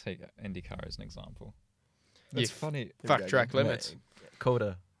IndyCar as an example. Yeah, It's funny. Here we fuck go track again. limits.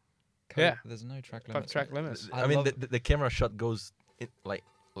 Coda. Yeah. There's no track Fuck limits. track limits. I mean, love- the camera shot goes in, like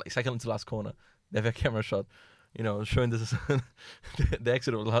second to last corner. They have a camera shot, showing this the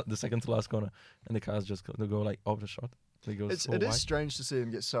exit of the second to last corner, and the cars just go like off the shot. They go It so is wide. strange to see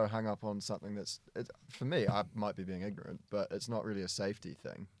him get so hung up on something that's, for me, I might be being ignorant, but it's not really a safety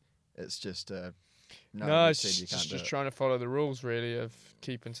thing. It's just, No, we it's said you can't do just it. trying to follow the rules, really, of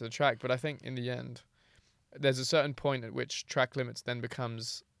keeping to the track. But I think in the end, there's a certain point at which track limits then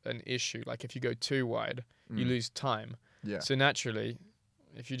becomes an issue. Like if you go too wide, you Mm. lose time. Yeah, So naturally,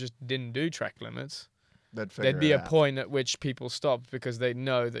 if you just didn't do track limits, they'd there'd figure be it a out. point at which people stopped because they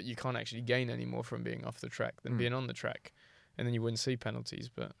know that you can't actually gain any more from being off the track than Mm. being on the track. And then you wouldn't see penalties.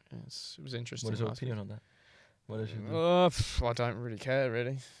 But it was interesting. What is your last opinion on that? What is your I don't really care,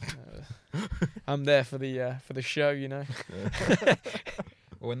 really. I'm there for the show,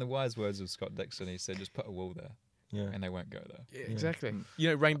 Well, in the wise words of Scott Dixon, he said, "Just put a wall there." Yeah. and they won't go there. Yeah, Yeah. exactly. Mm. You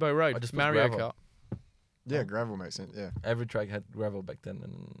know, Rainbow I Road, just put Mario gravel. Kart. Yeah, gravel makes sense. Yeah. Every track had gravel back then,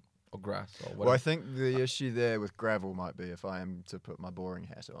 or grass or whatever. Well, I think the issue there with gravel might be if I am to put my boring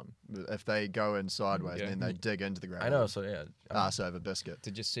hat on. If they go in sideways Yeah. and then they dig into the gravel. I know. So yeah. Arse over biscuit.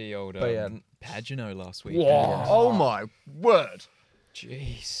 Did you see old But yeah, Pagino last week? Whoa. Oh my word!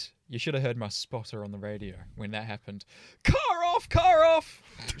 Jeez. You should have heard my spotter on the radio when that happened. Car off! Car off!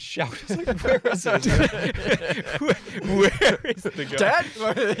 Shout. I was like, where is it? Where is the guy? Dad?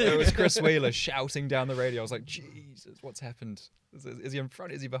 It was Chris Wheeler shouting down the radio. I was like, Jesus, what's happened? Is he in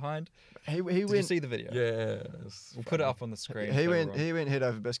front? Is he behind? he Did you went. see the video? yeah. We'll put it up on the screen. He for went. everyone. He went head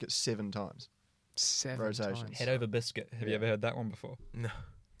over biscuit 7 times. 7 Rotations. times. Head over biscuit. Have you ever heard that one before? No.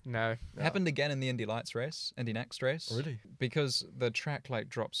 No. Yeah. Happened again in the Indy Lights race, Indy Next race. Really? Because the track like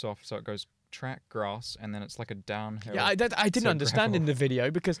drops off, so it goes track, grass, and then it's like a downhill. Yeah, I didn't to understand in gravel. the video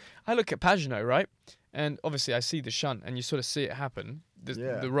because I look at Pagino, right? And obviously I see the shunt and you sort of see it happen,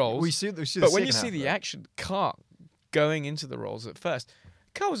 the rolls. We see the but when you second see half the of it. action car going into the rolls at first,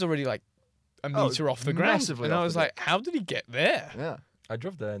 the car was already like a Oh, meter off the ground. massively And I off was the like, how did he get there? Yeah. I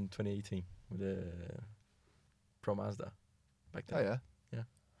drove there in 2018 with the Pro Mazda. Back then. Oh yeah.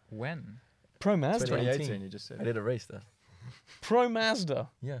 When? Pro Mazda. 2018. You just said. I did a race there. Pro Mazda.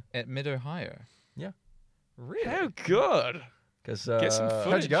 Yeah. At Mid Ohio. Yeah. Really? How good. Because Get some How'd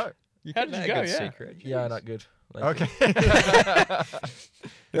footage. you go? You How kept did that you a go? good Yeah. secret. Yeah, Jeez. not good. Like, Okay. That's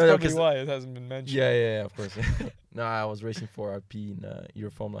No, probably 'cause- why it hasn't been mentioned. Yeah, of course. No, I was racing for RP in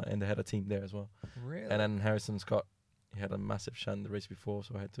Euro Formula, and they had a team there as well. Really? And then Harrison Scott, he had a massive shunt the race before,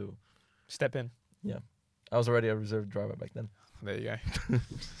 so I had to. Step in. I was already a reserve driver back then. There you go.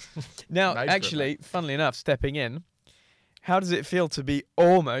 Now, Made for it, actually, funnily enough, stepping in, how does it feel to be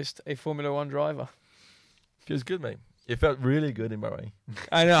almost a Formula One driver? Feels good, mate. It felt really good in Bahrain.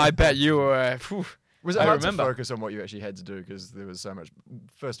 I know. I bet you were. Was it I hard remember. to focus on what you actually had to do because there was so much,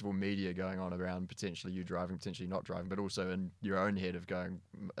 first of all, media going on around potentially you driving, potentially not driving, but also in your own head of going,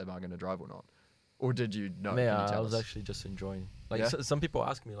 am I going to drive or not? Or did you know? Man, Can you I tell was us? actually just enjoying. Like Yeah? some people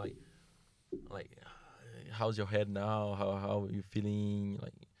ask me like, how's your head now? How are you feeling?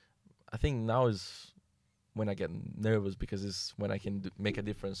 Like, I think now is when I get nervous because it's when I can make a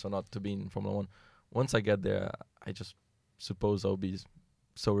difference or not to be in Formula One. Once I get there, I just suppose I'll be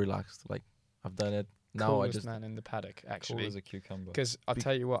so relaxed. Like I've done it. Now Coolest I just man in the paddock, Cool actually. as a cucumber. Because I'll Be-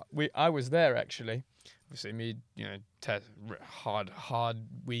 tell you what, I was there actually. Obviously, me, hard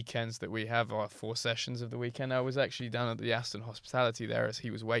weekends that we have, our 4 sessions of the weekend. I was actually down at the Aston Hospitality there as he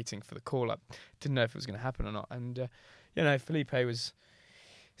was waiting for the call up. Didn't know if it was going to happen or not. And Felipe was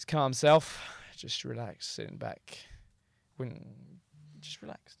his calm self, just relaxed, sitting back, just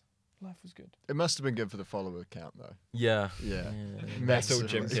relaxed. Life was good. It must have been good for the follower count though. yeah. Yeah. That's all Massive.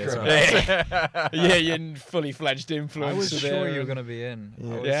 Jim It's cares great. about. Yeah, you're fully fledged influencer. I was there. sure you were going to be in. Yeah.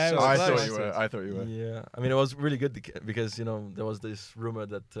 I was Yeah, so I was thought close. you were. I thought you were. Yeah, I mean it was really good because there was this rumor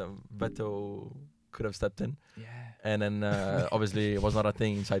that Vettel could have stepped in, Yeah. and then obviously it was not a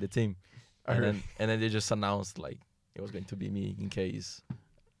thing inside the team, Oh, and really? then they just announced like it was going to be me in case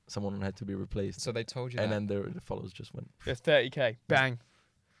someone had to be replaced, So they told you and that. then the followers just went Yeah, 30k, bang.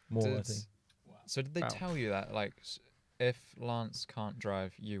 more. I Did- think. So did they Wow. tell you that, like, if Lance can't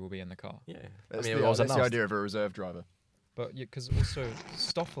drive, you will be in the car? Yeah, That's, I mean the, it was that's the announced. idea of a reserve driver. But because also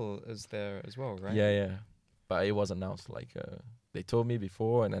Stoffel is there as well, right? Yeah, but it was announced like they told me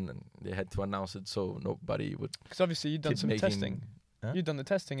before, and then they had to announce it so nobody would. Because obviously you've done keep some making- testing. Huh? You've done the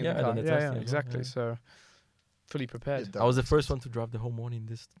testing in Yeah, the I car. done the yeah, testing as well, exactly. yeah. So fully prepared. Yeah, I was the first one to drive the whole morning in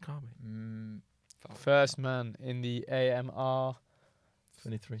this car, mate. Fuck. First man in the AMR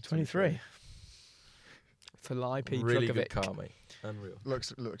 23. 23. Felipe Really Drugovich. good car, mate. Unreal.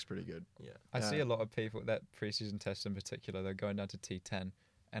 Looks pretty good. Yeah. I see Yeah. a lot of people, that preseason test in particular, they're going down to T10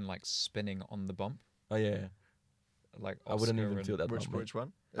 and like spinning on the bump. Oh yeah. Like I wouldn't Oscar even and- feel that Which bump. mate. which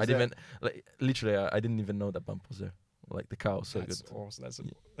one? I didn't even like literally. I didn't even know that bump was there. Like the car was so That's good. awesome.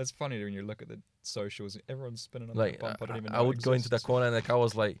 Yeah. That's funny when you look at the socials. Everyone's spinning on Like that bump. I don't even know I it would go into that exists. corner and the car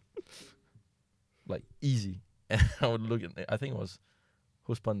was like easy, and I would look at. I think it was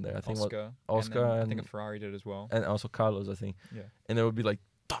who spun there. I think it was Oscar. Oscar and then I think a and- Ferrari did as well. and also Carlos. I think, Yeah. and it would be like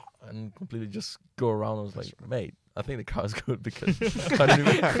and completely just go around. I was That's like, right. mate, I think the car's good because I don't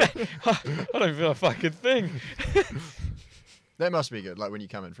even. I don't feel a fucking thing. That must be good. Like when you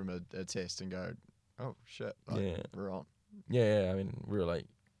come in from a test and go, oh shit, like, Yeah. we're on. Yeah. I mean, we were like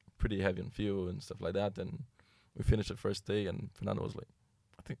pretty heavy on fuel and stuff like that, and we finished the first day, and Fernando was like,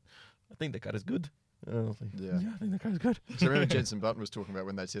 I think the car is good. And I was like, Yeah. I think that guy's good. So I remember Jenson Button was talking about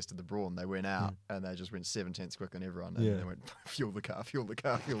when they tested the Brawn, they went out and they just went 7/10 quicker than everyone, and they went fuel the car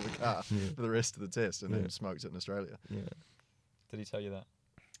for the rest of the test, and then smoked it in Australia. Yeah. Did he tell you that?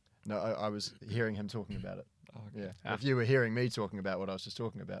 No, I was hearing him talking about it. Oh, okay. Yeah. If you were hearing me talking about what I was just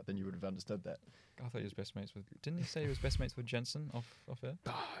talking about, then you would have understood that. I thought he was best mates with. Didn't he say he was best mates with Jensen off air?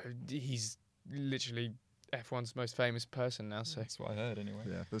 He's literally F1's most famous person now. So That's what I heard anyway.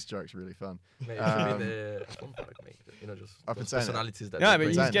 Yeah, this joke's really fun. Mate, it should be the F1 product, mate. Just I've been those saying that. personalities that. no, they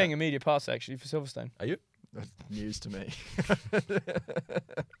but bring. he's getting a media pass actually for Silverstone. Are you? That's news to me.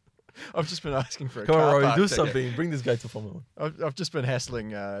 I've just been asking for a Come on, car Rory, park do ticket. something. Bring this guy to Formula 1. I've just been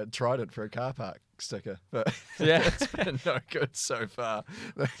hassling Trident for a car park sticker, but Yeah. it's been no good so far.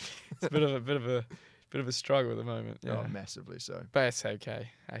 It's a bit of a struggle at the moment. Yeah. Oh, massively so. But it's okay.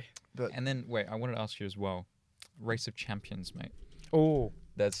 Hey. But And then wait, I wanted to ask you as well. Race of Champions, mate. Oh.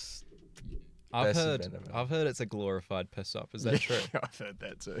 That's I've Best heard. event ever. I've heard it's a glorified piss up. Is that true? I've heard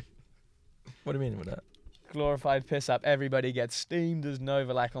that too. what do you mean with that? Glorified piss up. Everybody gets steamed as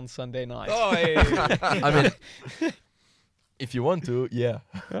Novalak on Sunday night. I mean, if you want to, yeah.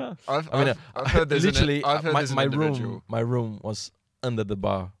 I've I've heard there's literally I've heard there's an my individual. room was under the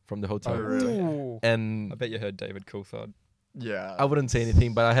bar from the hotel. Oh, really? Ooh. And I bet you heard David Coulthard. Yeah. I wouldn't say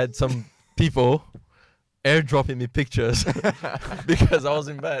anything, but I had some people airdropping me pictures because I was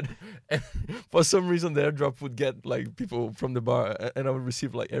in bed. And for some reason, the airdrop would get like people from the bar, and I would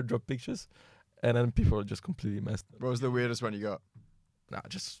receive like airdrop pictures, and then people are just completely messed up. What was the weirdest one you got? Nah,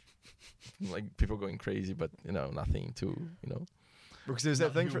 just like people going crazy, but nothing too, Because there's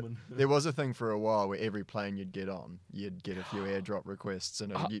that thing there was a thing for a while where every plane you'd get on, you'd get a few airdrop requests,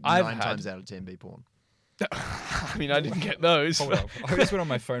 and I've 9 had- times out of 10 be porn. I mean, I didn't get those. Hold up. I just went on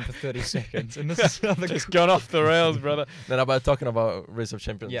my phone for 30 seconds, and this is how the Just gone off the rails, brother. Then about talking about Race of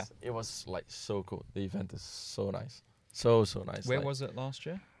Champions, Yeah. it was like so cool. The event is so nice, so nice. Where like, was it last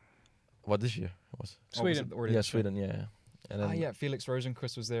year? what this year? It was Or was Sweden. it already yeah, this year? Sweden, yeah. And then Yeah, Felix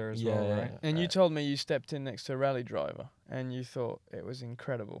Rosenquist was there as Yeah, well, yeah, right? And you told me you stepped in next to a rally driver, and you thought it was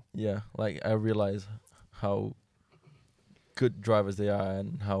incredible. yeah, like I realized how good drivers they are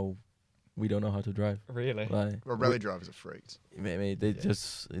and how we don't know how to drive. Really? Like, Well, rally drivers are freaks. they In they're a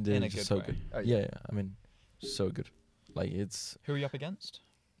just good so way. good. Oh, Yeah, I mean, so good. Like it's Who are you up against?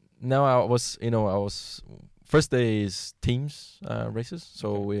 now I was first day is teams races,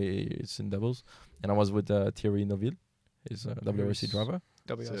 so it's in doubles, and I was with Thierry Neuville, he's a WRC driver,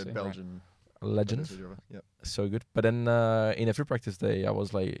 It's a WRC. Belgian legend, WRC driver. Yep. so good. But then in a free practice day, I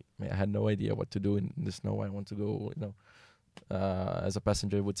was like, man, I had no idea what to do in the snow. I want to go, as a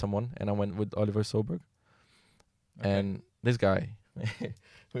passenger with someone, and I went with Oliver Solberg, and this guy,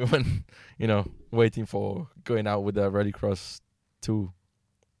 we went, waiting for going out with the Rallycross 2.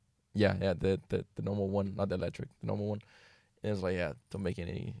 Yeah, the normal one, not the electric, the normal one. And it's like, don't make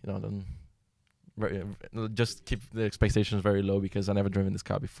any, don't just keep the expectations very low because I never driven this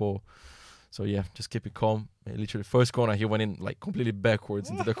car before. So yeah, just keep it calm. Literally, first corner, he went in like completely backwards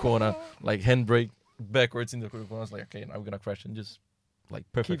into the corner, like handbrake backwards into the corner. I was like, okay, now we're gonna crash, and just like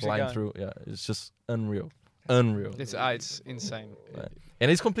perfect Keeps it line going. through. Yeah, it's just unreal. It's insane. Right.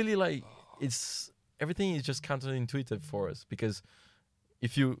 And it's completely like everything is just counterintuitive for us because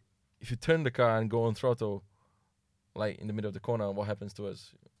if you turn the car and go on throttle, like in the middle of the corner, what happens to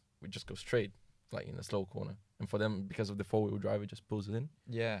us? We just go straight, like in a slow corner. And for them, because of the 4-wheel drive, it just pulls it in.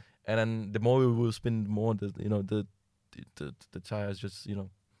 Yeah. And then the more we will spin, the more the tires just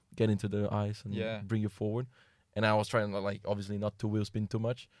get into the ice and bring you forward. And I was trying to like obviously not to wheel spin too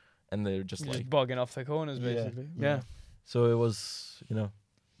much, and they're just Just like bogging off the corners, basically. Yeah. So it was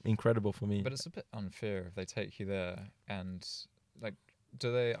incredible for me. But it's a bit unfair if they take you there and like,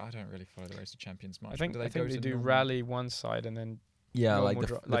 do they? I don't really follow the Race of Champions much. I think do they go to do normal- rally one side and then Yeah, normal like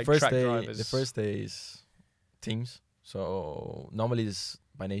dri- the like first track day. drivers. The first day is teams. So normally it's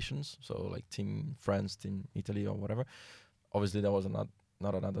by nations. So like Team France, Team Italy, or whatever. Obviously there was not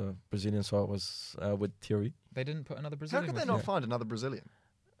another Brazilian, so I was with Thierry. They didn't put another How Brazilian. could they with not you? find another Brazilian?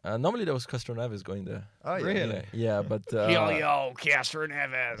 Normally there was Castro Neves going there. Oh, yeah. Really? Yeah, but Yo, Castro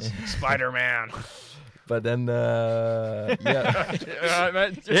Neves, Spider-Man. but then yeah. All right,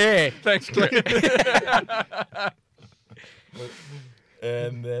 mate. Yeah. Thanks, Clint.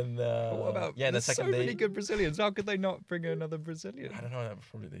 And then But what about? the there's second so day. many good Brazilians. How could they not bring another Brazilian? I don't know.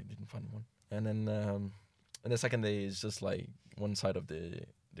 Probably they didn't find one. And then and the second day is just like one side of the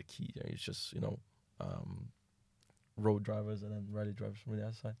key. It's just road drivers and then rally drivers from the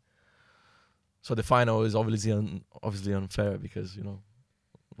other side. So the final is obviously unfair because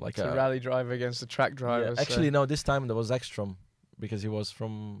like It's a rally driver against a track driver. yeah, actually no, this time there was Ekstrom because he was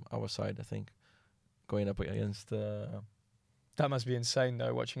from our side, I think. going up against. That must be insane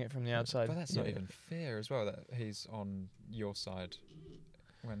though, watching it from the outside. But that's not Yeah. even fair as well. That he's on your side.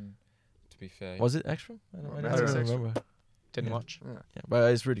 When, to be fair, Was it extra? I Well, don't Matt's extra. remember. Didn't Yeah. watch. Yeah. Yeah,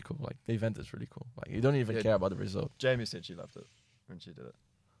 but it's really cool. Like the event is really cool. Like you don't even Yeah. care about the result. Jamie said she loved it when she did it.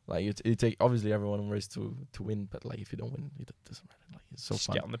 Like you take obviously everyone race to win, but like if you don't win, it doesn't matter. Like it's so Just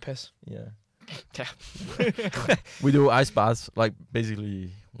fun. get on the piss. Yeah. Yeah. We do ice baths. Like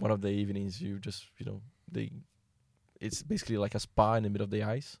basically one of the evenings, you just it's basically like a spa in the middle of the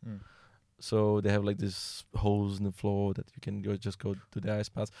ice. So they have like this holes in the floor that you can go to the ice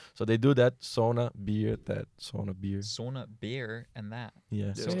baths. So they do that sauna beer. sauna, beer, and that. Yeah.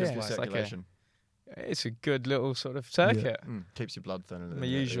 Yeah, So it's good yeah, for it's like a- circulation. It's a good little sort of circuit. Keeps your blood thin and My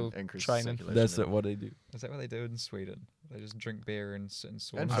usual increases training. circulation. That's what they do. Is that what they do in Sweden? They just drink beer and sit in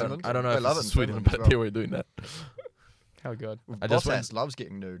sauna. And I Finland. don't know They if love it's it in Sweden, Finland but as well. they were doing that. How good. I just Bottas loves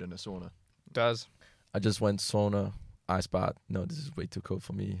getting nude in a sauna. Does. I just went sauna, ice bath. No, this is way too cold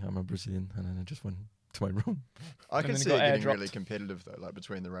for me. I'm a Brazilian, and then I just went to my room. I And can then see it it got getting airdropped. really competitive though, like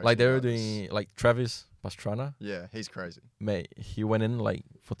between the races. Like they were doing, like Travis Pastrana. Yeah, he's crazy. Mate, he went in like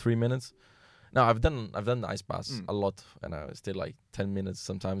for 3 minutes. Now I've done the ice baths a lot, and I stayed like 10 minutes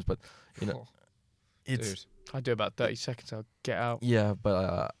sometimes. But you know, it's Dude. I do about 30 seconds. I'll get out. yeah,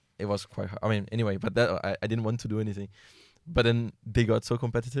 but it was quite hard. I mean, anyway, but that I didn't want to do anything. But then they got so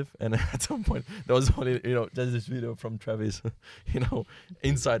competitive, and at some point there was only just this video from Travis,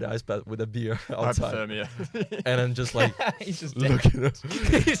 inside the ice bath with a beer outside, Hypothermia. and then just like He's just dead. looking up.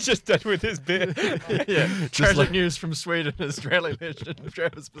 He's just dead with his beer. Yeah, Just tragic like- news from Sweden. Australian legend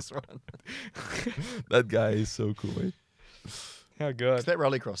Travis Pastrana. That guy is so cool, mate. How good. That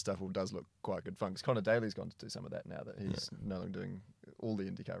rallycross stuff all does look quite good fun. 'Cause Connor Daly's gone to do some of that now that he's no longer doing all the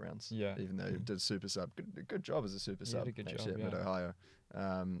IndyCar rounds. Yeah. Even though he did super sub. Good job as a super He sub. did a good actually, job, at Mid yeah. Ohio.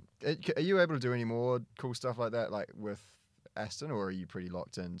 Are you able to do any more cool stuff like that, like with Aston, or are you pretty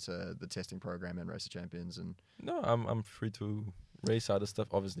locked into the testing program and Race of Champions? And No, I'm free to race other stuff.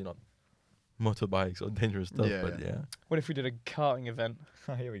 Obviously not motorbikes or dangerous stuff, Yeah, but yeah. yeah. What if we did a karting event?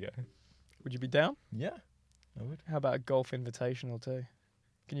 Oh, here we go. Would you be down? Yeah, I would. How about a golf invitational too?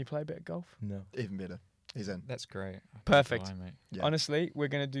 Can you play a bit of golf? No. even better, he's in. That's great. Perfect. Fine, mate. Yeah. Honestly, we're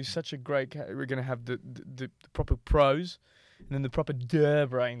going to do such a great... we're going to have the proper pros and then the proper der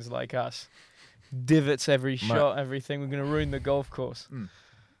brains like us. Divots every shot, everything. We're going to ruin the golf course.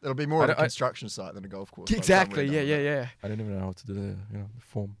 It'll be more of a I- construction site than a golf course. by the time Exactly. we're Yeah, done yeah, with it. yeah. I don't even know how to do the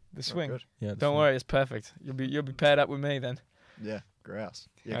form. The swing. good. Yeah. the Don't form. worry, it's perfect. You'll be paired up with me then. Yeah, grouse.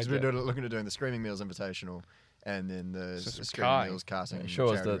 Yeah, because Okay. we're looking at doing the Screaming Meals Invitational and then the So some Screaming karting. Meals karting. Yeah, show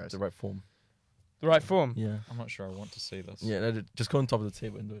us charity the race. right form. The right form. Yeah. I'm not sure I want to see this. Yeah. No, just go on top of the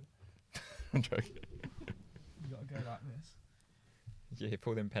table and do it. I'm joking. You got to go like this. Yeah,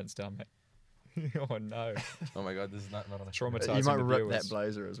 pull them pants down, mate. Oh no. Oh my god, this is not a Traumatizing. You might the rip viewers. that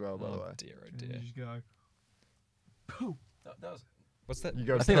blazer as well, by the Oh way. dear, oh And dear. you just go. That was. What's that? You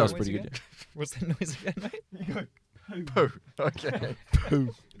go I think that was noise pretty again? good. What's that noise again, mate? You go. Poo. Okay.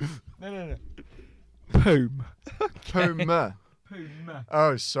 No. Poom. Puma. Poom.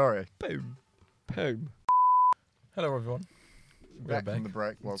 Oh, sorry. Poom. Poom. Hello everyone. We're Back from the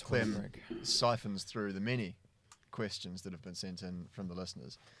break while It's Clem break. siphons through the many questions that have been sent in from the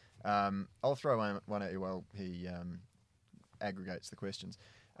listeners. I'll throw one at you while he aggregates the questions.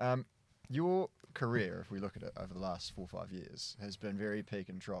 Your career, if we look at it over the last 4 or 5 years, has been very peak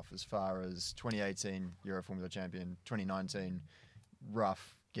and trough as far as 2018 Euro Formula Champion, 2019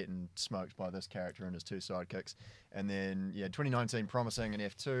 rough, getting smoked by this character and his 2 sidekicks, and then 2019 promising an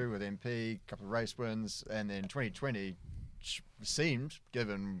F2 with MP, couple of race wins, and then 2020 seemed,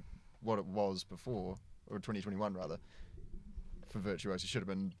 given what it was before, or 2021 rather, for Virtuoso should have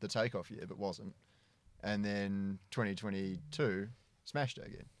been the takeoff year, but wasn't. And then 2022 smashed it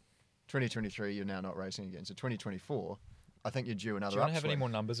again. 2023 you're now not racing again. So 2024, I think you're due another Do you want to have any upswing. more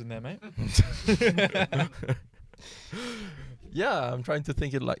numbers in there, mate? Yeah, I'm trying to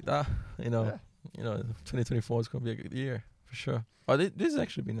think it like that. Yeah. 2024 is going to be a good year for sure. Oh, this has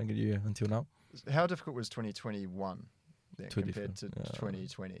actually been a good year until now. How difficult was 2021 then Too compared to difficult, yeah.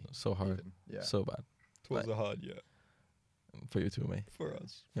 2020? So hard, Even? Yeah. so bad It a hard year for you too, mate. for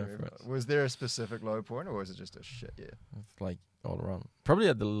us. Yeah, For for everyone. us. Was there a specific low point, or was it just a shit year? It's like all around. Probably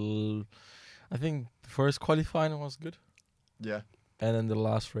at I think the first qualifying was good, Yeah. and then the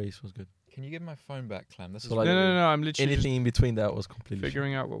last race was good. Can you give my phone back, Clem? This So is like- No. I'm literally Anything in between that was just completely.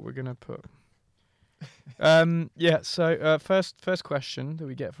 figuring out what we're gonna put. So first question that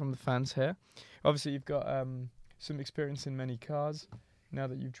we get from the fans here. Obviously, you've got some experience in many cars. Now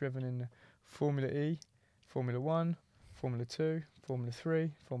that you've driven in Formula E, Formula 1, Formula 2, Formula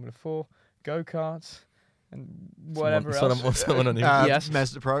 3, Formula 4, go-karts, and whatever else. Someone on here. Yes.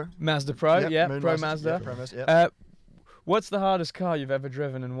 Mazda Pro. Mazda Pro, Yep, Pro Moonlight. Mazda. Yeah, Pro Mazda. Yep. What's the hardest car you've ever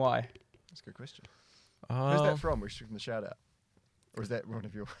driven and why? That's a good question. Who's that from? We're shooting the shout out. Or is that one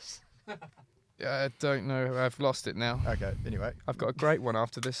of yours? I don't know. I've lost it now. Okay, anyway. I've got a great one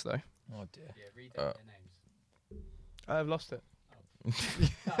after this, though. Oh dear. Yeah, read out their names. I've lost it.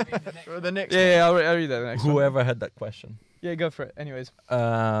 The next Yeah, I'll read that next one. Whoever had that question. Yeah, go for it. Anyways.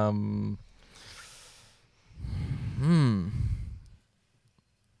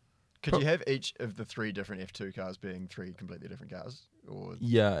 Could you have each of the 3 different F2 cars being 3 completely different cars? Or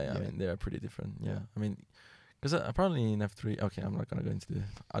Yeah, I mean, they are pretty different. Yeah. I mean, because apparently in F3, okay, I'm not going to go into the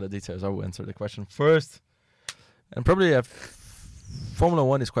other details. I will answer the question first. And probably Formula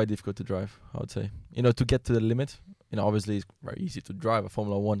 1 is quite difficult to drive, I would say. You know, to get to the limit, you know, obviously it's very easy to drive a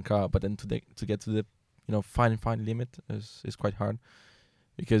Formula 1 car, but then to get to the, you know, fine limit is quite hard.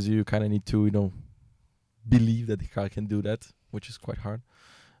 Because you kind of need to, you know, believe that the car can do that, which is quite hard.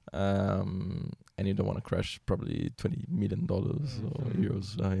 And you don't want to crash probably $20 million or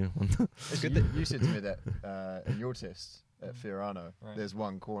euros. It's good that you said to me that in your test at Fiorano, there's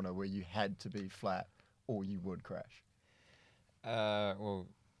one corner where you had to be flat or you would crash. Well,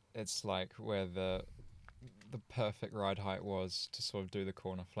 it's like where the perfect ride height was to sort of do the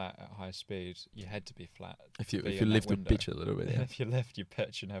corner flat at high speed. You had to be flat. If you lift the pitch a little bit, yeah. If you lift your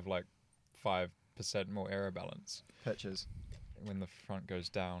pitch and have like 5% more aero balance. Pitches. When the front goes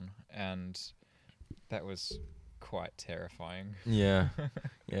down, and that was quite terrifying. Yeah,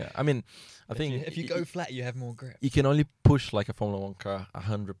 yeah. I mean, I think if you go flat, you have more grip. You can only push like a Formula 1 car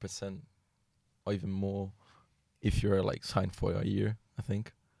 100% or even more if you're like signed for a year, I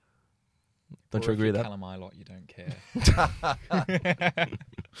think. Don't you agree with that? Callum a lot, you don't care.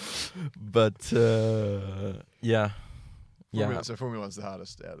 But yeah. So Formula 1's the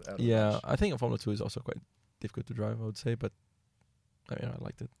hardest out of yeah, I think Formula 2 is also quite difficult to drive, I would say, but I mean, I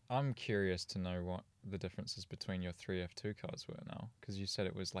liked it. I'm curious to know what the differences between your 3 F2 cars were now, because you said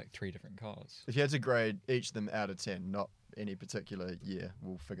it was like 3 different cars. If you had to grade each of them out of 10, not any particular year,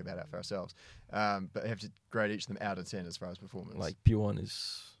 we'll figure that out for ourselves, but you have to grade each of them out of 10 as far as performance. Like P1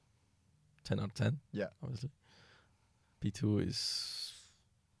 is 10 out of 10. Yeah. Obviously. P2 is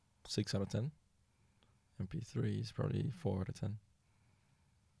 6 out of 10. And P3 is probably 4 out of 10.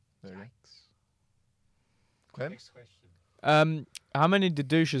 There you go. Clem? Next question. How many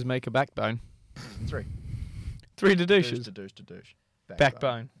douches make a backbone? 3. 3 douches. Douche.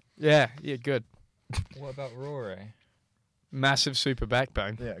 Backbone. Yeah, good. What about Rory? Massive super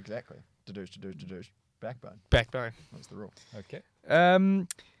backbone. Yeah, exactly. Douche. Backbone. Backbone. That's the rule. Okay.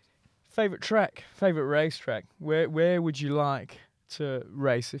 Favorite track, favorite race track. Where would you like to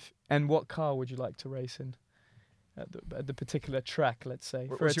race, and what car would you like to race in? At the particular track, let's say,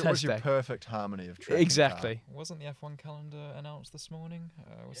 for a test what's day. your perfect harmony of track? Exactly. Wasn't the F1 calendar announced this morning?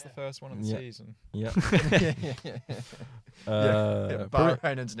 What's the first one of the season? Yeah.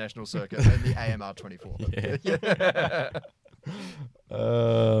 Bahrain International Circuit and the AMR 24. Yeah.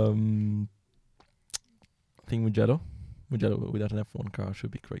 I think Mugello without an F1 car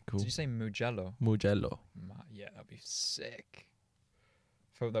should be quite cool. Did you say Mugello? Mugello. Yeah, that'd be sick.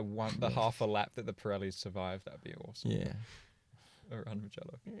 For the half a lap that the Pirellis survived, that'd be awesome. Yeah. Around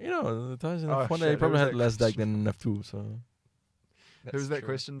Mugello. You know, the tires in Oh, F1 shit, they probably who was had that less deck question? than an F2, so... Who was that true.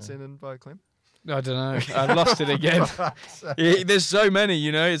 question sent in by Clem? I don't know. I've lost it again. There's so many,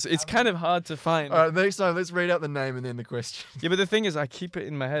 you know. It's kind of hard to find. All right, next time, let's read out the name and then the question. Yeah, but the thing is, I keep it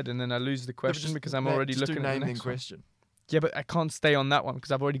in my head and then I lose the question because I'm already looking at the name next and one. question. Yeah, but I can't stay on that one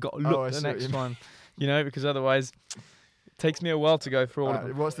because I've already got to look I at the see what next you mean. one. You know, because otherwise it takes me a while to go through all of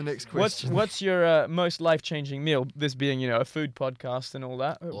them. What's the next question? What's your most life-changing meal? This being, you know, a food podcast and all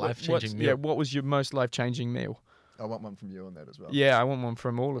that. Life-changing meal? Yeah, what was your most life-changing meal? I want one from you on that as well. Yeah, I want one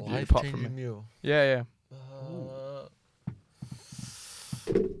from all of you apart from me. meal. Yeah.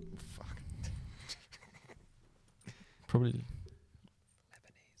 Probably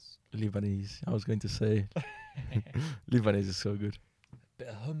Lebanese. I was going to say Lebanese is so good. Bit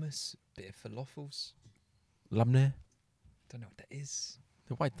of hummus, bit of falafels. Labneh, Don't know what that is.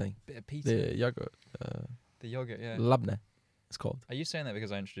 the white thing, Bit of pizza. the yogurt. The yogurt, yeah. Labneh, it's called. Are you saying that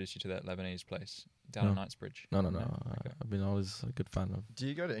because I introduced you to that Lebanese place down in Knightsbridge? No. Okay. I've been always a good fan of. Do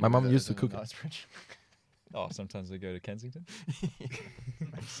you go to My mum England used to as cook an it. Knightsbridge? Oh, sometimes they go to Kensington.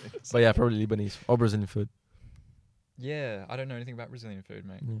 Makes sense. But yeah, probably Lebanese or Brazilian food. Yeah, I don't know anything about Brazilian food,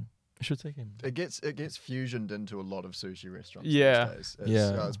 mate. Yeah. I should take him. It gets fusioned into a lot of sushi restaurants. Yeah. These days.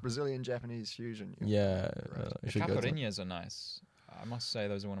 Yeah. It's Brazilian Japanese fusion. Yeah, Right. you The should go to. caipirinhas are nice. I must say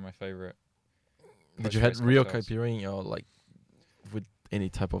those are one of my favorite. Did you had real cocktails. caipirinha or like with any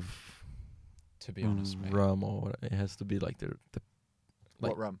type of To be honest, mate. rum or what- it has to be like the What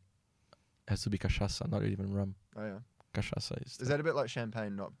like- rum? it has to be cachaça, not even rum. Oh yeah. Cachaça is. Is that a bit like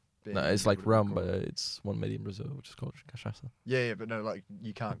champagne not being no, it's like able to rum, call but it? it's one made in Brazil, which is called cachaça. Yeah, but no, like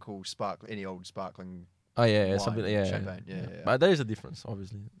you can't call any old sparkling. Oh yeah, Wine, something champagne, yeah. But there is a difference,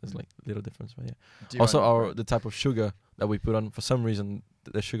 obviously. There's like little difference, but yeah. Do you Also, own the type of sugar that we put on, for some reason,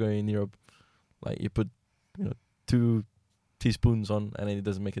 the sugar in Europe, like you put, 2 teaspoons on, and it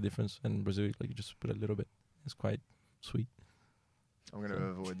doesn't make a difference. And in Brazil, like you just put a little bit. It's quite sweet. I'm going to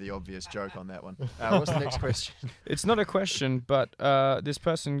avoid the obvious joke on that one. What's the next question? It's not a question, but this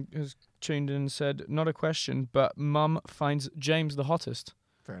person has tuned in and said, not a question, but Mum finds James the hottest.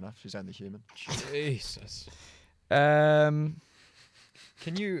 Fair enough. She's only human. Jesus. Um,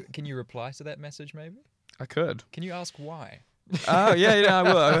 Can you reply to that message maybe? I could. Can you ask why? Oh, yeah, I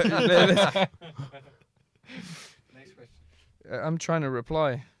will. Next question. I'm trying to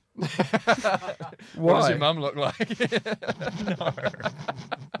reply. What does Why? your mum look like?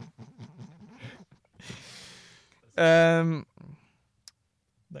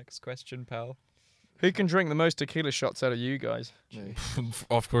 Next question, pal. Who can drink the most tequila shots out of you guys? Me.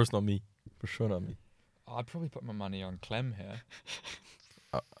 Of course, not me. For sure, not me. I'd probably put my money on Clem here.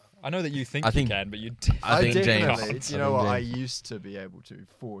 Uh, I know that you think I you think- can, but you. I think definitely. James. You know what? I used to be able to,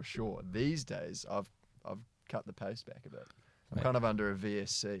 for sure. These days, I've cut the pace back a bit. I'm Right. kind of under a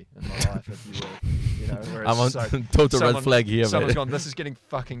VSC in my life, if you will. You know, where I'm on it's like total someone- red flag here, someone's mate. gone, this is getting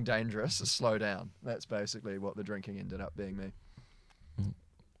fucking dangerous. Slow down. That's basically what the drinking ended up being me.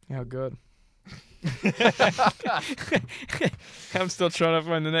 How good. I'm still trying to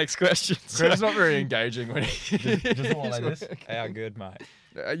find the next question. Chris not very engaging when he Just one like this. How good, mate?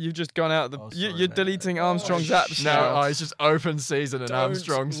 You've just gone out. Oh, You're sorry, mate. deleting Armstrong's apps No, now. he's just open season and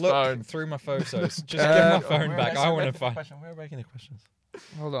Armstrong's look phone. through my photos. Just give my phone We're back. I asking want to the find. question. We're making the questions.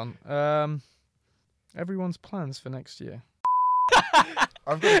 Hold on. Everyone's plans for next year.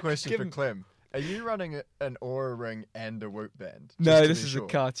 I've got a question Give for him- Clem. Are you running an Aura ring and a Whoop band? No, Just to this be is sure. a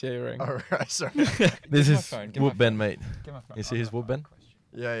Cartier ring. Oh, right, sorry. This my is phone, give my Whoop Band, mate. Give my phone. You see his Whoop Band?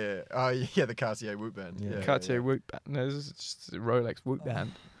 Yeah. Oh, yeah, the Cartier Whoop band. Yeah. Yeah, Cartier yeah, Whoop band. No, this is just a Rolex Whoop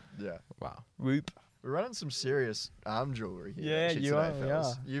band. yeah. Wow. Whoop. We're running some serious arm jewellery here. Yeah, actually, you today, are, we fellas.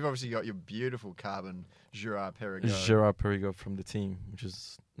 are. You've obviously got your beautiful carbon Girard Perregaux. Gerard Perregaux from the team, which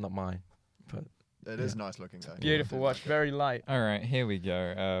is not mine. But It is Yeah. nice looking though. Beautiful I do watch. like it. Very light. All right, here we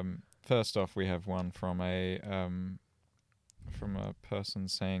go. First off, we have one from a person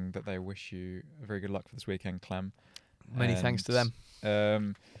saying that they wish you very good luck for this weekend, Clem. Many thanks to them.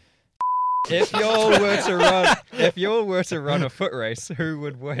 If y'all were to run a foot race, who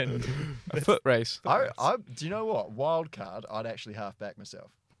would win? A foot race. Do you know what? Wild card, I'd actually half back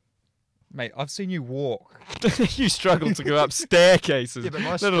myself. Mate, I've seen you walk. You struggle to go up staircases, Yeah, but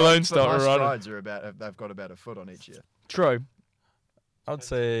my let alone start my running. strides are they've got about a foot on each ear. True. I'd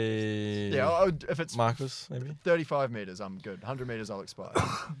say Yeah, if it's Marcus, maybe. 35 meters, I'm good. 100 meters, I'll expire.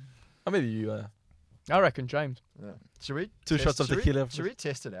 Or maybe you. I reckon James. Yeah. Should we? Two shots of tequila. Should we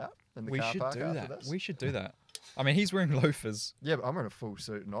test it out in the We car should park do after that. this? We should do that. I mean, he's wearing loafers. Yeah, but I'm wearing a full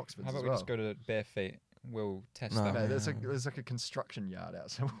suit in Oxford How as about well. we just go to bare feet? We'll test No. that. No, Yeah. there's like a construction yard out,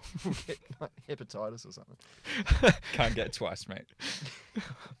 so we'll get like, hepatitis or something. Can't get twice, mate.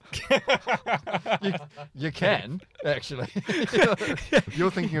 You can actually. You're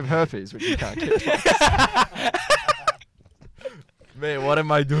thinking of herpes, which you can't get. Mate, what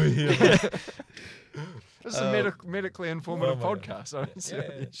am I doing here? This is a medically informative what am I podcast. I don't see what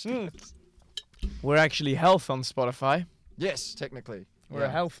the issue Mm. is. We're actually health on Spotify. Yes, technically. We're a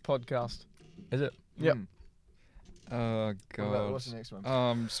health podcast. Is it? Yep. Mm. Oh What god. about- What's the next one?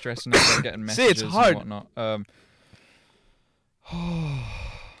 I'm stressing out about getting See, it's messages hard. and whatnot.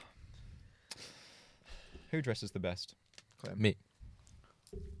 Who dresses the best? Me.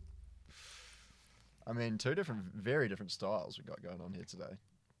 I mean, very different styles we got going on here today.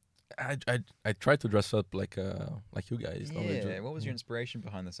 I tried to dress up like you guys. normally do. Yeah. What was your inspiration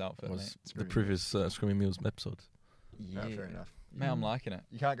behind this outfit, was mate? the Screaming previous Screaming Meals episode. Yeah, fair enough. Mate, I'm liking it.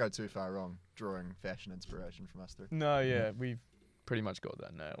 You can't go too far wrong drawing fashion inspiration from us three. No, yeah, we've pretty much got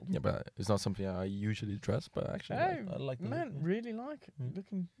that nailed. Yeah, but it's not something I usually dress. But actually, Hey, I like the look, man, yeah. really like it. Mm.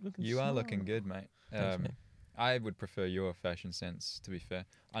 Looking You are smart. looking good, mate. Thanks, mate. I would prefer your fashion sense, to be fair.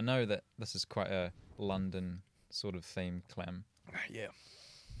 I know that this is quite a London sort of theme, Clem. Yeah.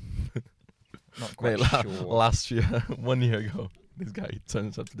 Not quite Mate, sure. last year, 1 year ago, this guy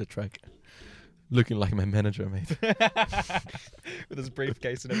turns up to the track looking like my manager, mate, With his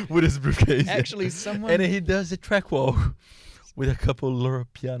briefcase and everything. with his briefcase. Actually, someone and he does the track walk with a couple Laura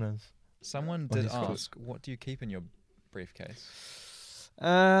pianos. someone on did his foot. ask, what do you keep in your briefcase?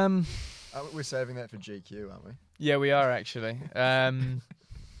 We're saving that for GQ, aren't we? Yeah, we are actually.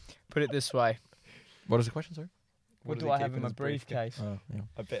 Put it this way. What is the question, sorry? What does do he I keep have in my his briefcase? Oh, yeah.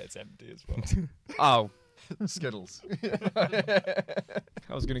 I bet it's empty as well. Oh, Skittles.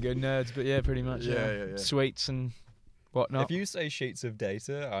 I was going to go nerds, but yeah, pretty much. Yeah. Sweets and whatnot. If you say sheets of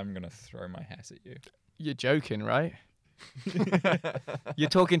data, I'm going to throw my hat at you. You're joking, right? You're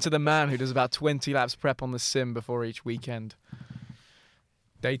talking to the man who does about 20 laps prep on the sim before each weekend.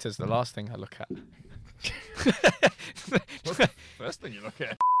 Data's the last thing I look at. First thing you look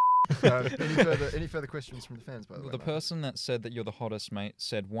at. Any further questions from the fans, by the way? The mate? person that said that you're the hottest, mate,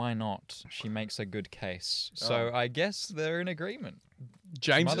 said, why not? She makes a good case. So I guess they're in agreement.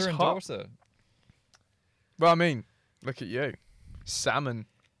 James Mother is and hot. daughter. Well, I mean, look at you. Salmon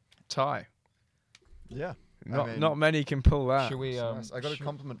tie. Yeah. Not many can pull that. Should we... It's nice. I got a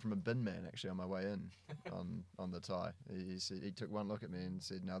compliment from a bin man actually on my way in on the tie. He said, he took one look at me and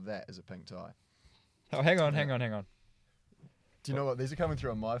said, "Now that is a pink tie." Oh, hang on. Do you know what? These are coming through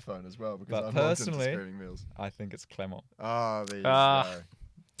on my phone as well because But I'm logged into personally- Screaming Meals. I think it's Clement. Oh, there you Ah.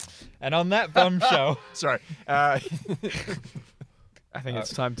 go. And on that bombshell... Sorry. I think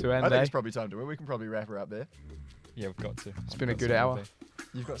it's time to I end, think eh? it's probably time to win. We can probably wrap her up there. Yeah, we've got to. It's been a good hour.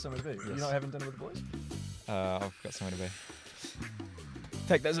 You've got somewhere to be. You're not having dinner with the boys? I've got somewhere to be.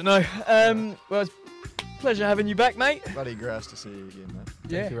 Take that as a no. Well, it's a pleasure having you back, mate. Bloody grass to see you again, mate.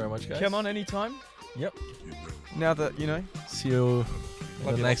 Yeah. Thank you very much, guys. Come on anytime. Yep. Now that, you know. See you Love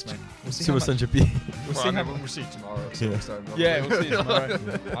in the you next lots, mate. We'll see Super how much- GP. We'll see how We'll see you tomorrow. At Yeah. Silverstone, probably. Yeah, we'll see you tomorrow.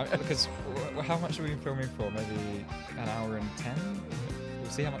 Because how much are we filming for? Maybe an hour and 10? We'll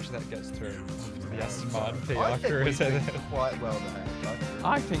see how much of that gets through. The Aston Martin PR I think crew we've is been there. quite well behaved.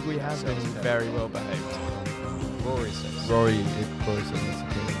 I think we have been very well behaved. Rory says. Rory said it's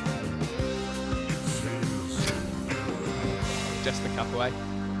okay. Just a cup away.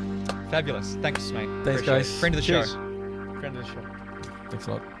 Fabulous. Thanks, mate. Thanks, Appreciate guys. it. Friend of the Cheers. show. Friend of the show. Thanks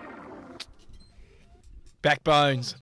a lot. Backbones.